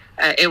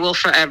 it will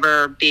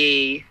forever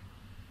be.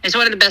 It's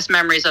one of the best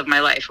memories of my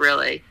life,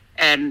 really,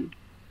 and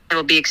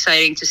it'll be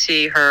exciting to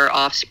see her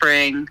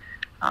offspring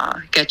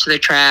get to the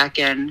track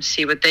and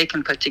see what they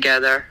can put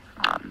together.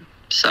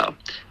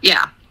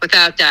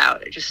 Without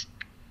doubt, just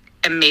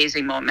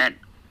amazing moment.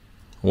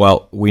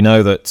 Well, we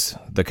know that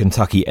the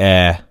Kentucky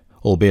Air,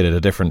 albeit at a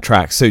different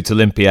track, suits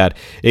Olympiad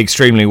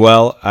extremely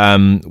well.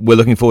 We're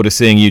looking forward to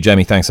seeing you,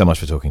 Jamie. Thanks so much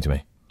for talking to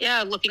me.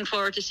 Yeah, looking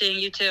forward to seeing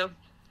you too.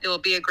 It will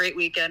be a great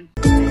weekend.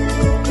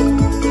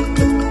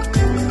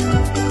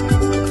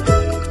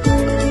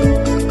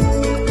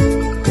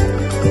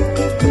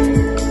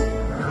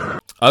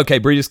 Okay,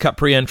 Breeders' Cup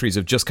pre-entries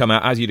have just come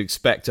out, as you'd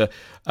expect. A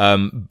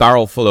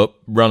barrel full of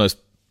runners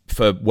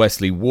for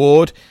Wesley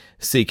Ward,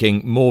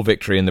 seeking more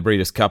victory in the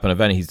Breeders' Cup, an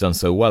event he's done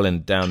so well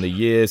in down the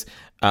years.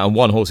 And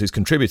one horse who's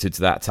contributed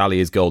to that tally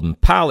is Golden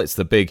Pal. It's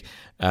the big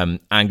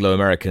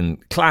Anglo-American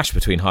clash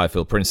between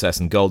Highfield Princess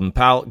and Golden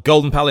Pal.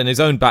 Golden Pal in his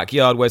own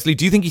backyard, Wesley.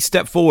 Do you think he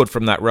stepped forward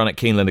from that run at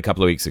Keeneland a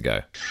couple of weeks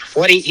ago?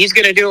 He's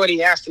going to do what he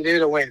has to do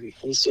to win.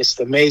 He's just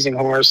an amazing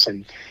horse,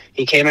 and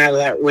he came out of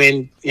that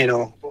win,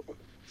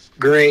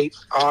 great,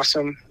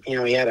 awesome. He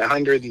had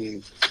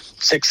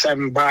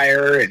 106.7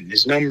 buyer, and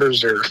his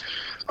numbers are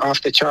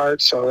off the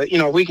charts. So,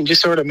 we can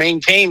just sort of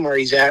maintain where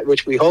he's at,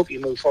 which we hope he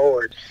move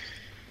forward.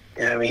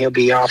 He'll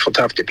be awful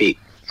tough to beat.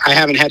 I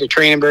haven't had to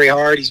train him very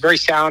hard. He's very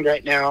sound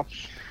right now.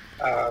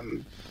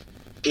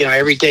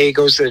 Every day he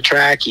goes to the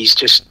track, he's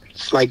just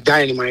like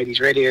dynamite. He's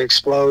ready to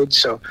explode.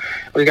 So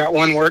we got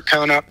one work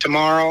coming up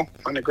tomorrow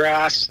on the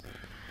grass.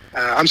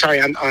 On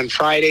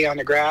Friday on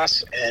the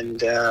grass,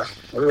 and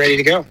we're ready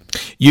to go.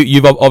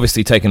 You've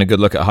obviously taken a good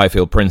look at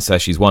Highfield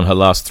Princess. She's won her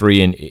last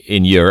 3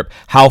 in Europe.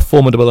 How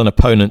formidable an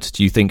opponent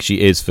do you think she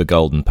is for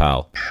Golden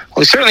Pal? Well,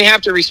 we certainly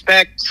have to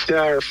respect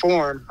her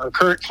form, her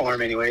current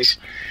form anyways.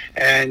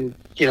 And,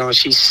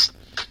 she's,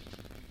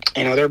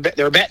 they're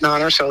betting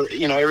on her. So,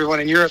 everyone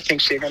in Europe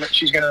thinks she's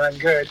going to run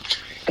good.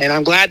 And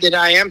I'm glad that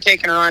I am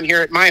taking her on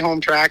here at my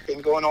home track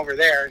and going over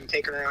there and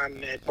taking her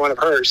on at one of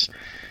hers.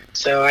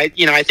 So I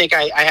think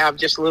I have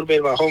just a little bit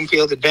of a home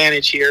field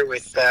advantage here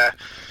with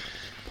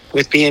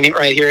being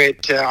right here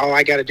at. All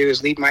I got to do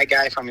is lead my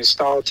guy from his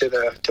stall to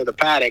the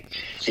paddock,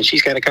 and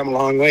she's got to come a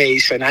long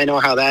ways. And I know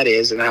how that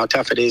is and how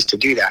tough it is to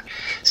do that.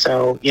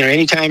 So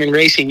anytime in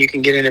racing you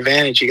can get an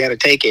advantage, you got to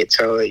take it.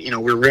 So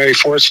we're very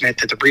fortunate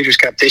that the Breeders'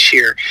 Cup this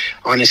year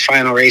on this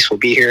final race will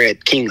be here at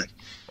Keeneland.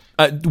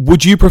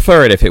 Would you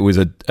prefer it if it was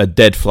a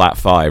dead flat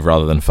 5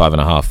 rather than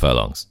 5.5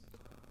 furlongs?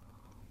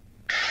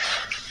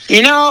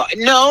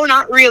 No,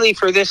 not really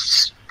for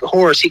this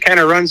horse. He kind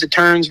of runs the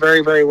turns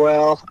very, very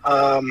well.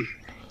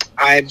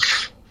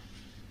 I've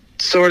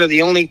sort of,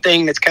 the only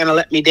thing that's kind of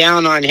let me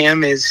down on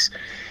him is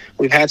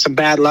we've had some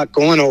bad luck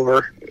going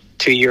over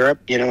to Europe.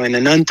 In the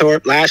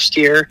Nunthorpe last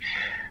year,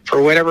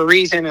 for whatever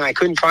reason, and I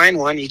couldn't find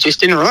one, he just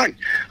didn't run.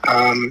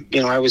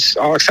 I was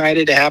all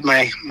excited to have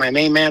my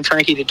main man,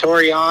 Frankie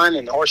Dettori, on,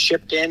 and the horse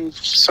shipped in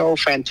so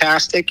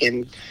fantastic,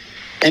 and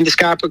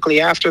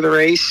endoscopically after the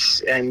race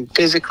and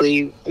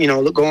physically,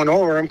 going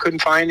over him,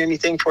 couldn't find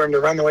anything for him to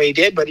run the way he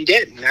did, but he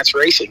did, and that's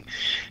racing.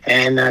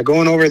 And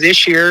going over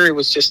this year, it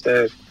was just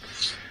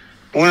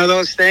one of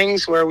those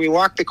things where we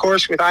walked the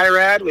course with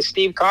IRAD, with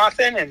Steve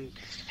Cawthon, and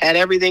had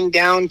everything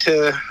down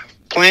to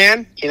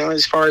plan,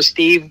 as far as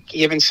Steve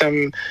giving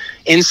some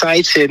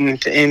insights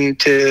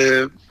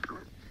into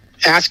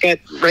Ascot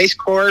race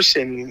course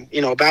and,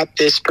 about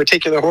this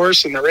particular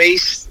horse and the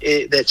race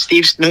that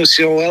Steve knows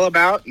so well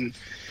about. And,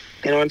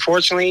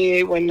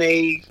 unfortunately, when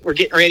they were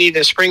getting ready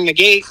to spring the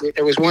gate,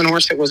 there was one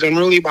horse that was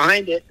unruly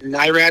behind it, and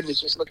Irad was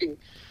just looking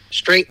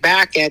straight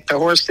back at the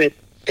horse that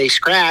they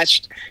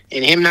scratched,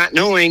 and him not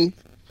knowing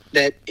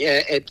that,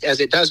 as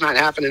it does not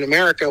happen in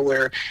America,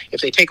 where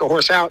if they take a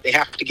horse out, they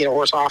have to get a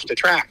horse off the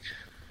track,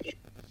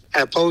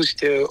 opposed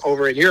to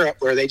over in Europe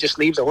where they just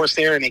leave the horse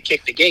there and they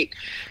kick the gate.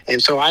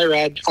 And so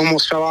Irad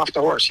almost fell off the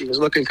horse. He was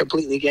looking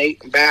completely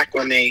back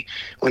when they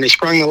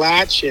sprung the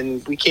latch,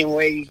 and we came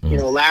away,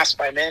 last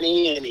by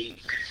many,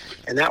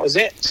 and that was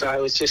it.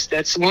 So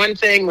that's one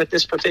thing with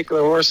this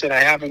particular horse that I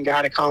haven't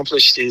got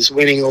accomplished, is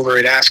winning over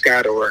at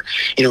Ascot or,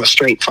 a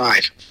straight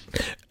 5.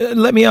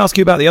 Let me ask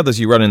you about the others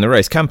you run in the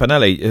race.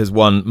 Campanelli has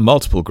won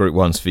multiple Group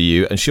 1s for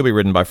you, and she'll be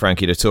ridden by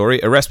Frankie Dettori.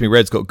 Arrest Me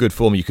Red's got good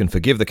form. You can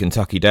forgive the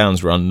Kentucky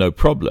Downs run, no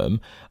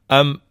problem.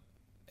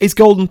 Is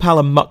Golden Pal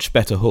a much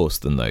better horse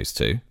than those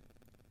two?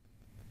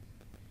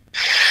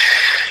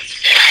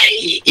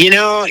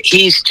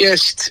 He's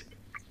just,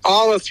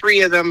 all of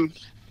three of them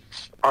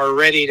are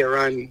ready to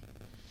run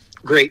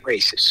great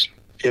races.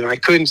 I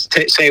couldn't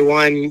say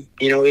one,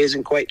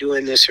 isn't quite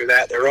doing this or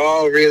that. They're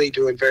all really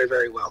doing very,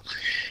 very well.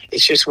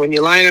 It's just when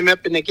you line them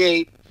up in the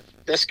gate,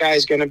 this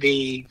guy's going to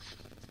be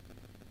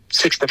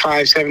 6-5,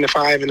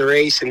 7-5 in the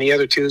race, and the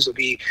other two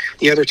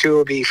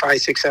will be 5,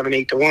 6, 7,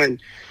 8-1.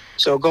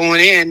 So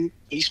going in,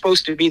 he's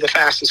supposed to be the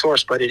fastest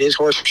horse, but it is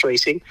horse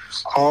racing.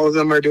 All of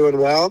them are doing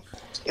well.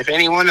 If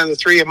any one of the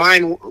three of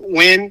mine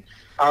win,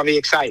 I'll be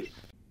excited.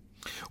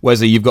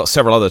 Wesley, you've got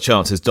several other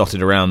chances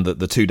dotted around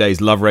the 2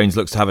 days. Love Reigns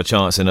looks to have a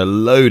chance in a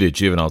loaded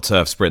juvenile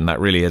turf sprint. That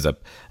really is a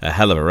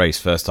hell of a race.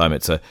 First time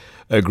it's a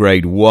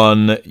Grade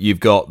 1. You've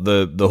got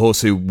the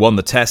horse who won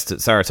the test at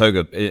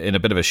Saratoga in a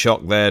bit of a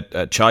shock there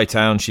at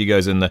Chi-Town. She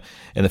goes in the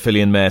filly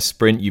and mare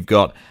sprint. You've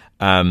got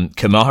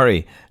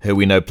Kamari, who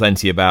we know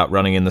plenty about,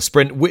 running in the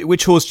sprint.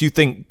 Which horse do you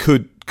think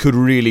could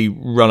really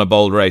run a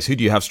bold race? Who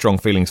do you have strong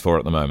feelings for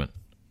at the moment?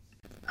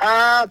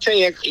 I'll tell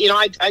you,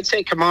 I'd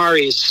say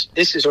Kamari's.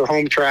 This is her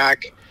home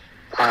track.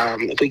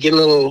 If we get a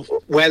little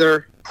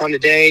weather on the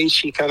day,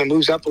 she kind of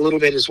moves up a little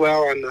bit as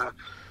well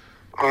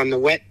on the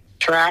wet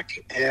track.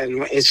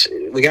 And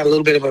we got a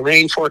little bit of a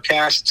rain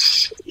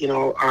forecast,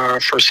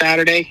 for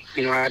Saturday.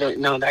 I don't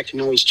know, that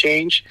can always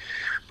change.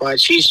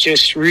 But she's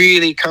just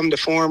really come to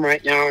form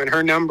right now, and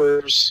her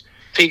numbers,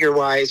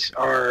 figure-wise,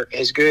 are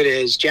as good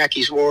as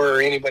Jackie's War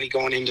or anybody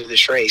going into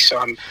this race. So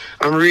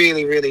I'm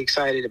really, really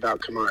excited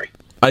about Kamari.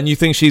 And you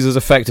think she's as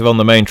effective on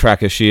the main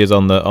track as she is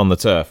on the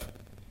turf?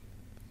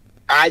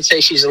 I'd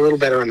say she's a little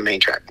better on the main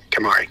track,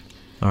 Kamari.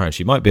 All right,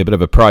 she might be a bit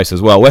of a price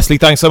as well. Wesley,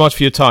 thanks so much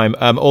for your time.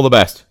 All the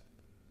best.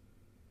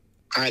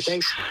 All right,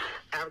 thanks.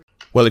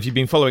 Well, if you've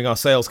been following our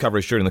sales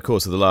coverage during the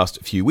course of the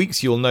last few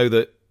weeks, you'll know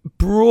that,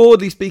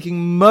 broadly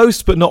speaking,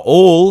 most but not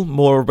all,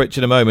 more of which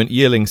in a moment,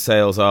 yearling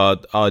sales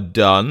are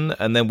done,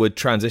 and then we're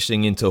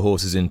transitioning into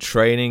horses in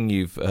training.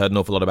 You've heard an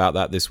awful lot about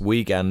that this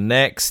week and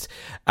next,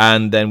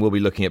 and then we'll be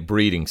looking at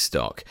breeding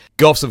stock.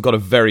 Goffs have got a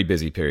very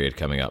busy period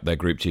coming up. Their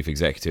Group Chief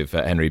Executive,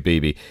 Henry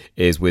Beebe,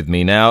 is with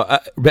me now.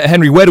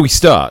 Henry, where do we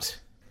start?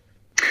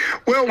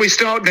 Well, we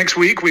start next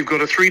week. We've got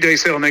a 3-day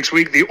sale next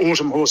week, the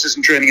Autumn Horses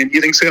in Training and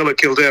Yearling Sale at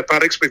Kildare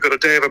Paddocks. We've got a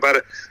day of about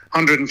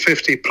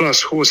 150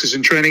 plus horses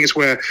in training. It's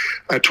where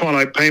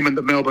Twilight Payment,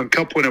 the Melbourne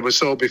Cup winner, was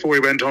sold before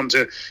he went on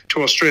to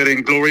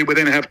Australian Glory. We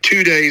then have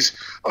 2 days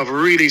of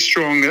really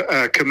strong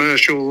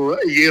commercial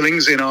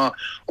yearlings in our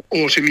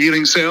Autumn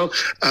Yearling Sale,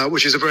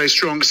 which is a very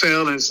strong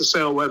sale, and it's a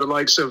sale where the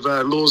likes of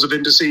Laws of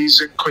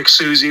Indices, Quick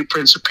Susie,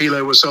 Prince of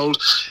Pilo were sold.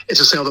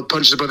 It's a sale that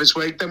punches above its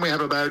weight. Then we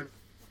have about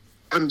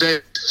 7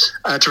 days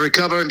to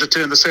recover and to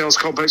turn the sales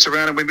complex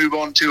around, and we move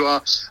on to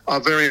our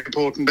very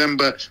important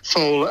November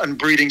foal and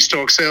breeding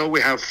stock sale. We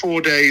have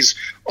 4 days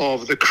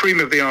of the cream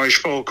of the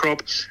Irish foal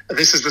crop.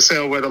 This is the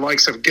sale where the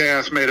likes of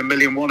Gaiath made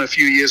 $1,000,001 a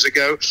few years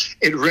ago.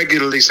 It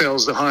regularly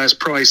sells the highest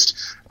priced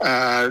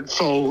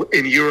foal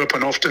in Europe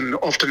and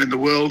often in the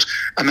world,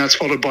 and that's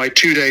followed by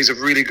 2 days of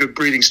really good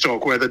breeding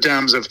stock where the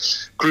dams of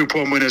Group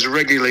 1 winners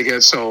regularly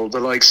get sold, the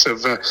likes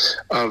of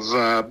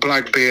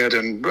Blackbeard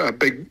and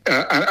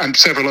and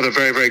several other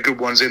very, very good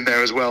ones in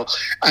there as well.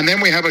 And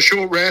then we have a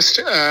short rest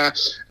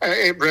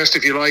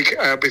if you like,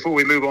 before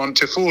we move on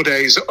to 4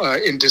 days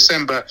in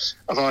December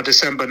of our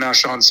December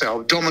Nashorn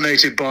sale,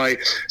 dominated by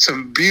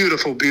some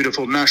beautiful,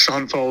 beautiful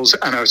Nashorn foals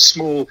and a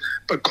small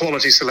but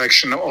quality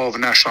selection of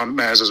Nashorn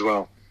mares as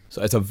well.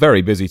 So it's a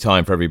very busy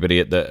time for everybody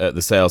at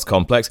the sales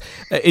complex.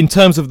 In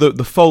terms of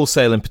the foal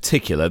sale in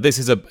particular,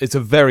 it's a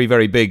very,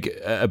 very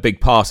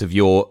big part of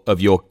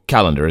your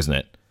calendar, isn't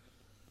it?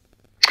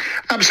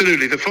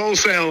 Absolutely. The foal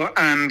sale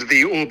and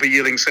the Orby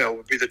yearling sale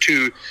would be the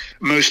two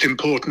most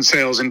important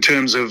sales in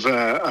terms of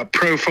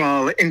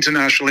profile,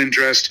 international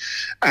interest,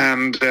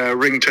 and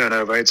ring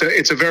turnover.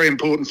 It's a very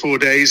important 4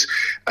 days.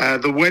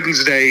 The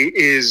Wednesday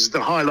is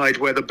the highlight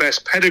where the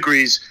best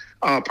pedigrees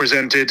are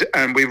presented,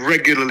 and we've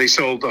regularly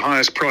sold the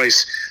highest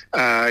price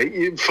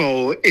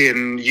foal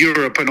in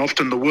Europe and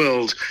often the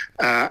world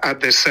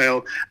at this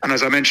sale. And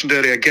as I mentioned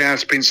earlier,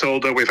 Gareth's been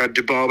sold there. We've had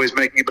Dubawi's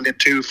making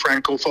 $1.2 million,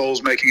 Frankel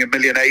foals making $1.8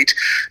 million,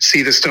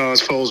 See the Stars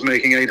foals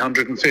making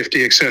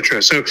 850,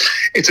 etc. So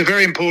it's a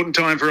very important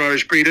time for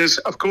Irish breeders.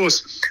 Of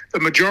course, the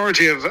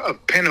majority of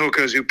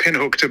pinhookers who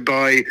pinhook to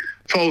buy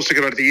foals to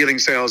go out to the yearling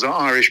sales are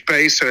Irish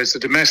based, so it's a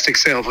domestic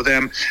sale for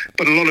them.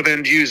 But a lot of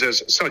end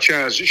users, such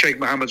as Sheikh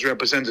Mohammed's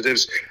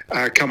representatives,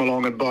 come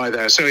along and buy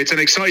there. So it's an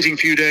exciting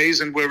few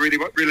days, and we're really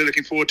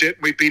looking forward to it.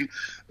 We've been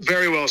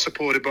very well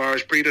supported by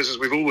Irish breeders, as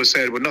we've always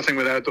said. We're nothing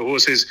without the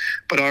horses,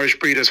 but Irish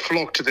breeders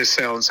flock to this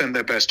sale and send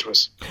their best to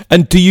us.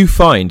 And do you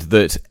find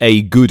that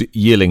a good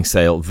yearling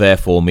sale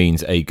therefore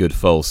means a good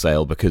foal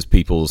sale, because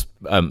people's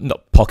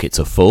not pockets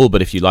are full,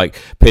 but if you like,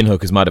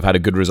 pinhookers might have had a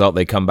good result,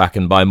 they come back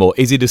and buy more?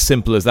 Is it as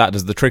simple as that?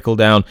 Does the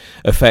trickle-down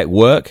effect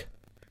work?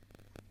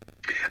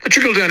 The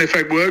trickle-down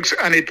effect works,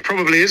 and it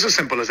probably is as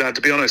simple as that,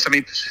 to be honest. I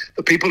mean,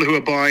 the people who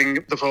are buying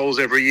the foals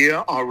every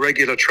year are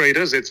regular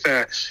traders. It's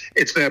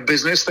their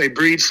business. They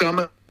breed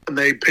some and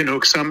they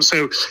pinhook some.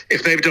 So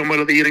if they've done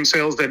well at the yearling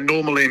sales, they're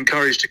normally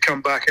encouraged to come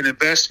back and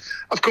invest.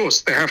 Of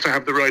course, they have to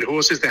have the right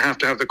horses. They have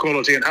to have the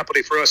quality. And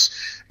happily for us,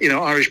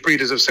 Irish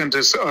breeders have sent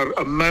us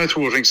a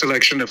mouth-watering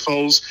selection of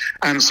foals.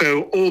 And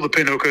so all the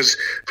pinhookers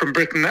from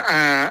Britain,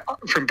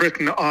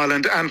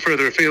 Ireland, and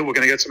further afield, we're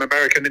going to get some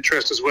American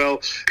interest as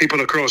well. People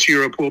across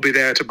Europe will be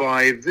there to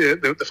buy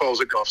the foals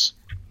at Goffs.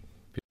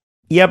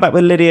 Yeah, back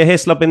with Lydia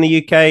Hislop in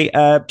the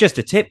UK. Just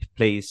a tip,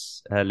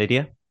 please,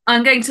 Lydia.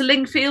 I'm going to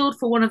Lingfield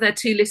for one of their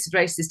two listed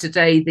races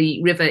today,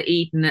 the River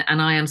Eden, and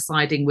I am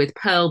siding with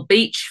Pearl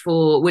Beach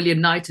for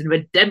William Knight and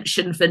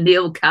Redemption for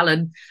Neil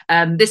Callan.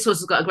 This horse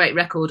has got a great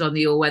record on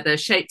the all-weather,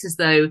 shaped as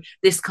though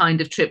this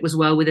kind of trip was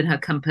well within her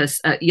compass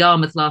at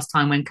Yarmouth last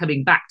time when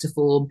coming back to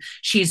form.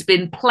 She's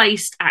been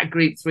placed at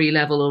Group 3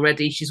 level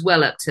already. She's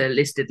well up to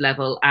listed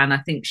level, and I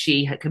think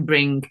she can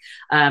bring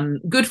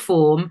good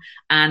form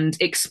and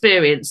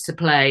experience to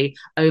play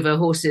over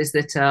horses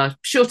that are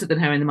shorter than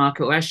her in the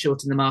market, or as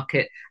short in the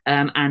market,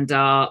 and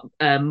are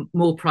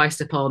more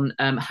priced upon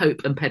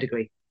hope and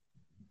pedigree.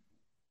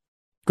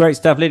 Great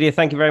stuff, Lydia.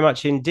 Thank you very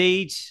much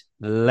indeed.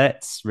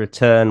 Let's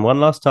return one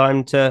last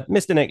time to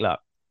Mr. Nick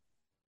Luck.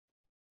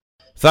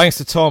 Thanks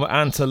to Tom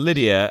and to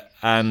Lydia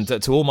and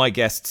to all my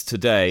guests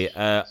today.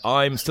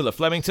 I'm still at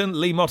Flemington.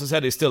 Lee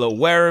Mottershead is still at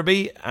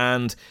Werribee,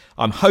 and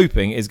I'm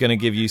hoping is going to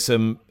give you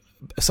some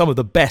of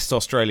the best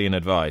Australian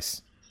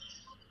advice.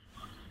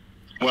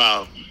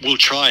 Well, we'll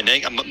try,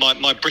 Nick.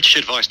 My British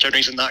advice generally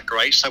isn't that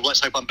great, so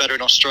let's hope I'm better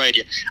in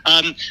Australia.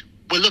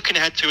 We're looking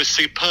ahead to a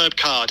superb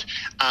card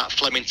at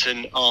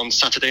Flemington on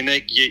Saturday,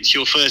 Nick. It's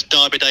your first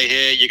Derby day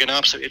here. You're going to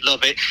absolutely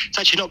love it. It's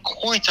actually not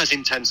quite as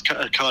intense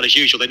a card as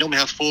usual. They normally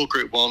have 4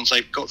 Group 1s.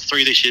 They've got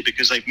 3 this year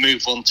because they've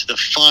moved on to the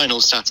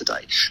final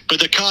Saturday.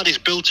 But the card is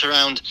built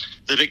around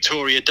the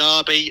Victoria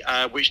Derby,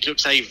 which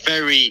looks a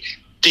very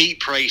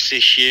deep race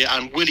this year,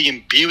 and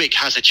William Buick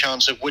has a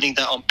chance of winning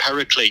that on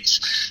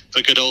Pericles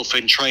for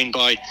Godolphin, trained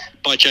by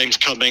James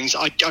Cummings.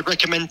 I'd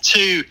recommend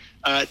 2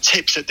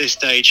 tips at this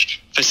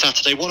stage for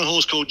Saturday. One, a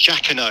horse called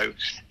Jacquinot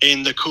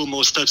in the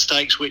Coolmore Stud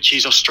Stakes, which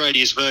is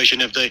Australia's version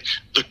of the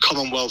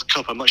Commonwealth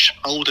Cup, a much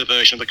older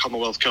version of the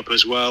Commonwealth Cup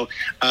as well.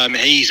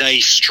 He's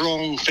a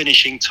strong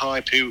finishing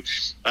type who,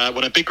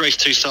 when a big race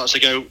 2 starts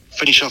ago,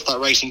 finished off that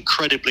race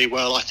incredibly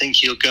well. I think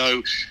he'll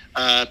go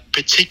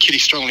particularly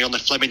strongly on the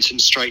Flemington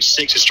Straight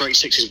 6. A Straight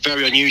 6 is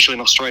very unusual in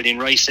Australian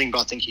racing,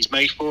 but I think he's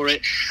made for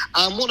it.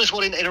 One as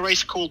well in a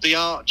race called the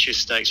Archer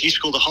Stakes. It used to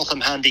be called the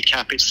Hotham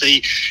Handicap. It's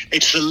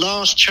the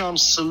last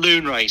chance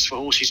saloon race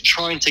for horses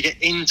trying to get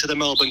into the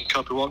Melbourne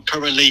Cup who aren't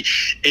currently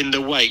in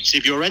the weights.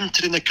 If you're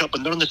entered in the Cup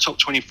and not in the top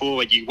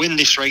 24 and you win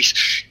this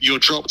race, you're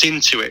dropped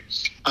into it.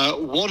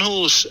 One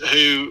horse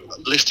who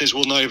listeners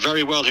will know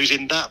very well who's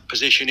in that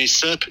position is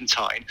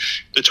Serpentine,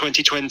 the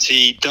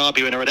 2020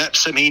 Derby winner at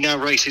Epsom. He now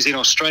races in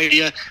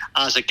Australia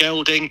as a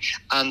gelding,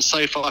 and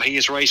so far he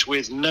has raced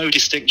with no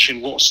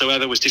distinction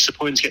whatsoever. Was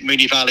disappointed at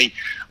Moonee Valley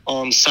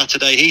on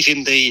Saturday. He's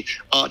in the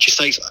Archer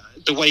Stakes.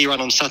 The way he ran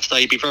on Saturday,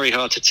 it'd be very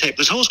hard to tip.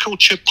 There's a horse called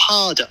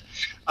Chapada,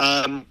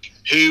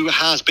 who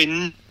has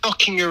been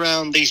knocking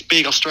around these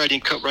big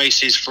Australian Cup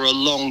races for a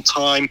long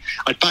time.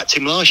 I backed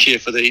him last year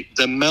for the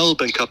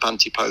Melbourne Cup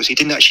Antipose. He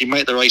didn't actually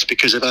make the race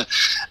because of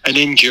an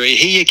injury.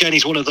 He, again,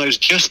 is one of those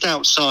just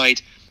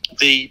outside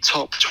the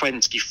top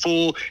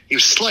 24. He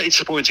was slightly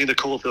disappointing in the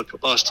Caulfield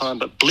Cup last time,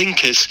 but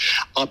blinkers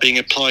are being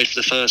applied for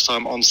the first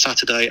time on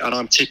Saturday, and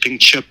I'm tipping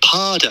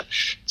Chapada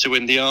to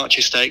win the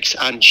Archer Stakes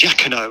and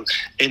Jacquinot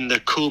in the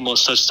Coolmore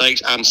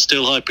Stakes, and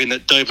still hoping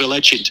that Dover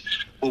Legend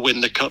will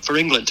win the Cup for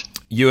England.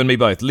 You and me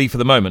both. Lee, for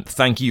the moment,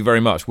 thank you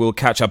very much. We'll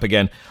catch up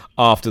again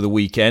after the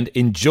weekend.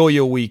 Enjoy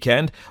your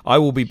weekend. I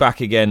will be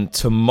back again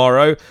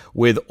tomorrow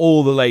with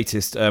all the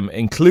latest,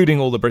 including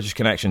all the British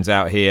connections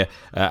out here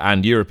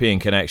and European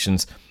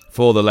connections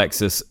for the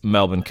Lexus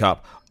Melbourne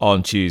Cup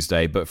on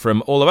Tuesday. But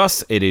from all of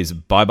us, it is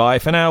bye-bye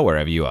for now,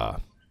 wherever you are.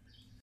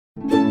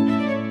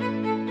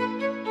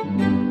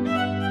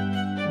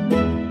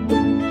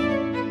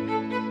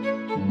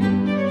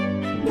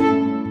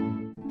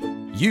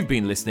 You've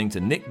been listening to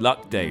Nick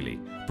Luck Daily,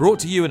 brought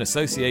to you in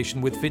association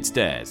with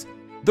FitzDares,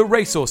 the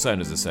Racehorse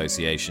Owners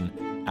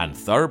Association, and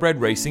Thoroughbred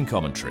Racing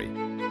Commentary.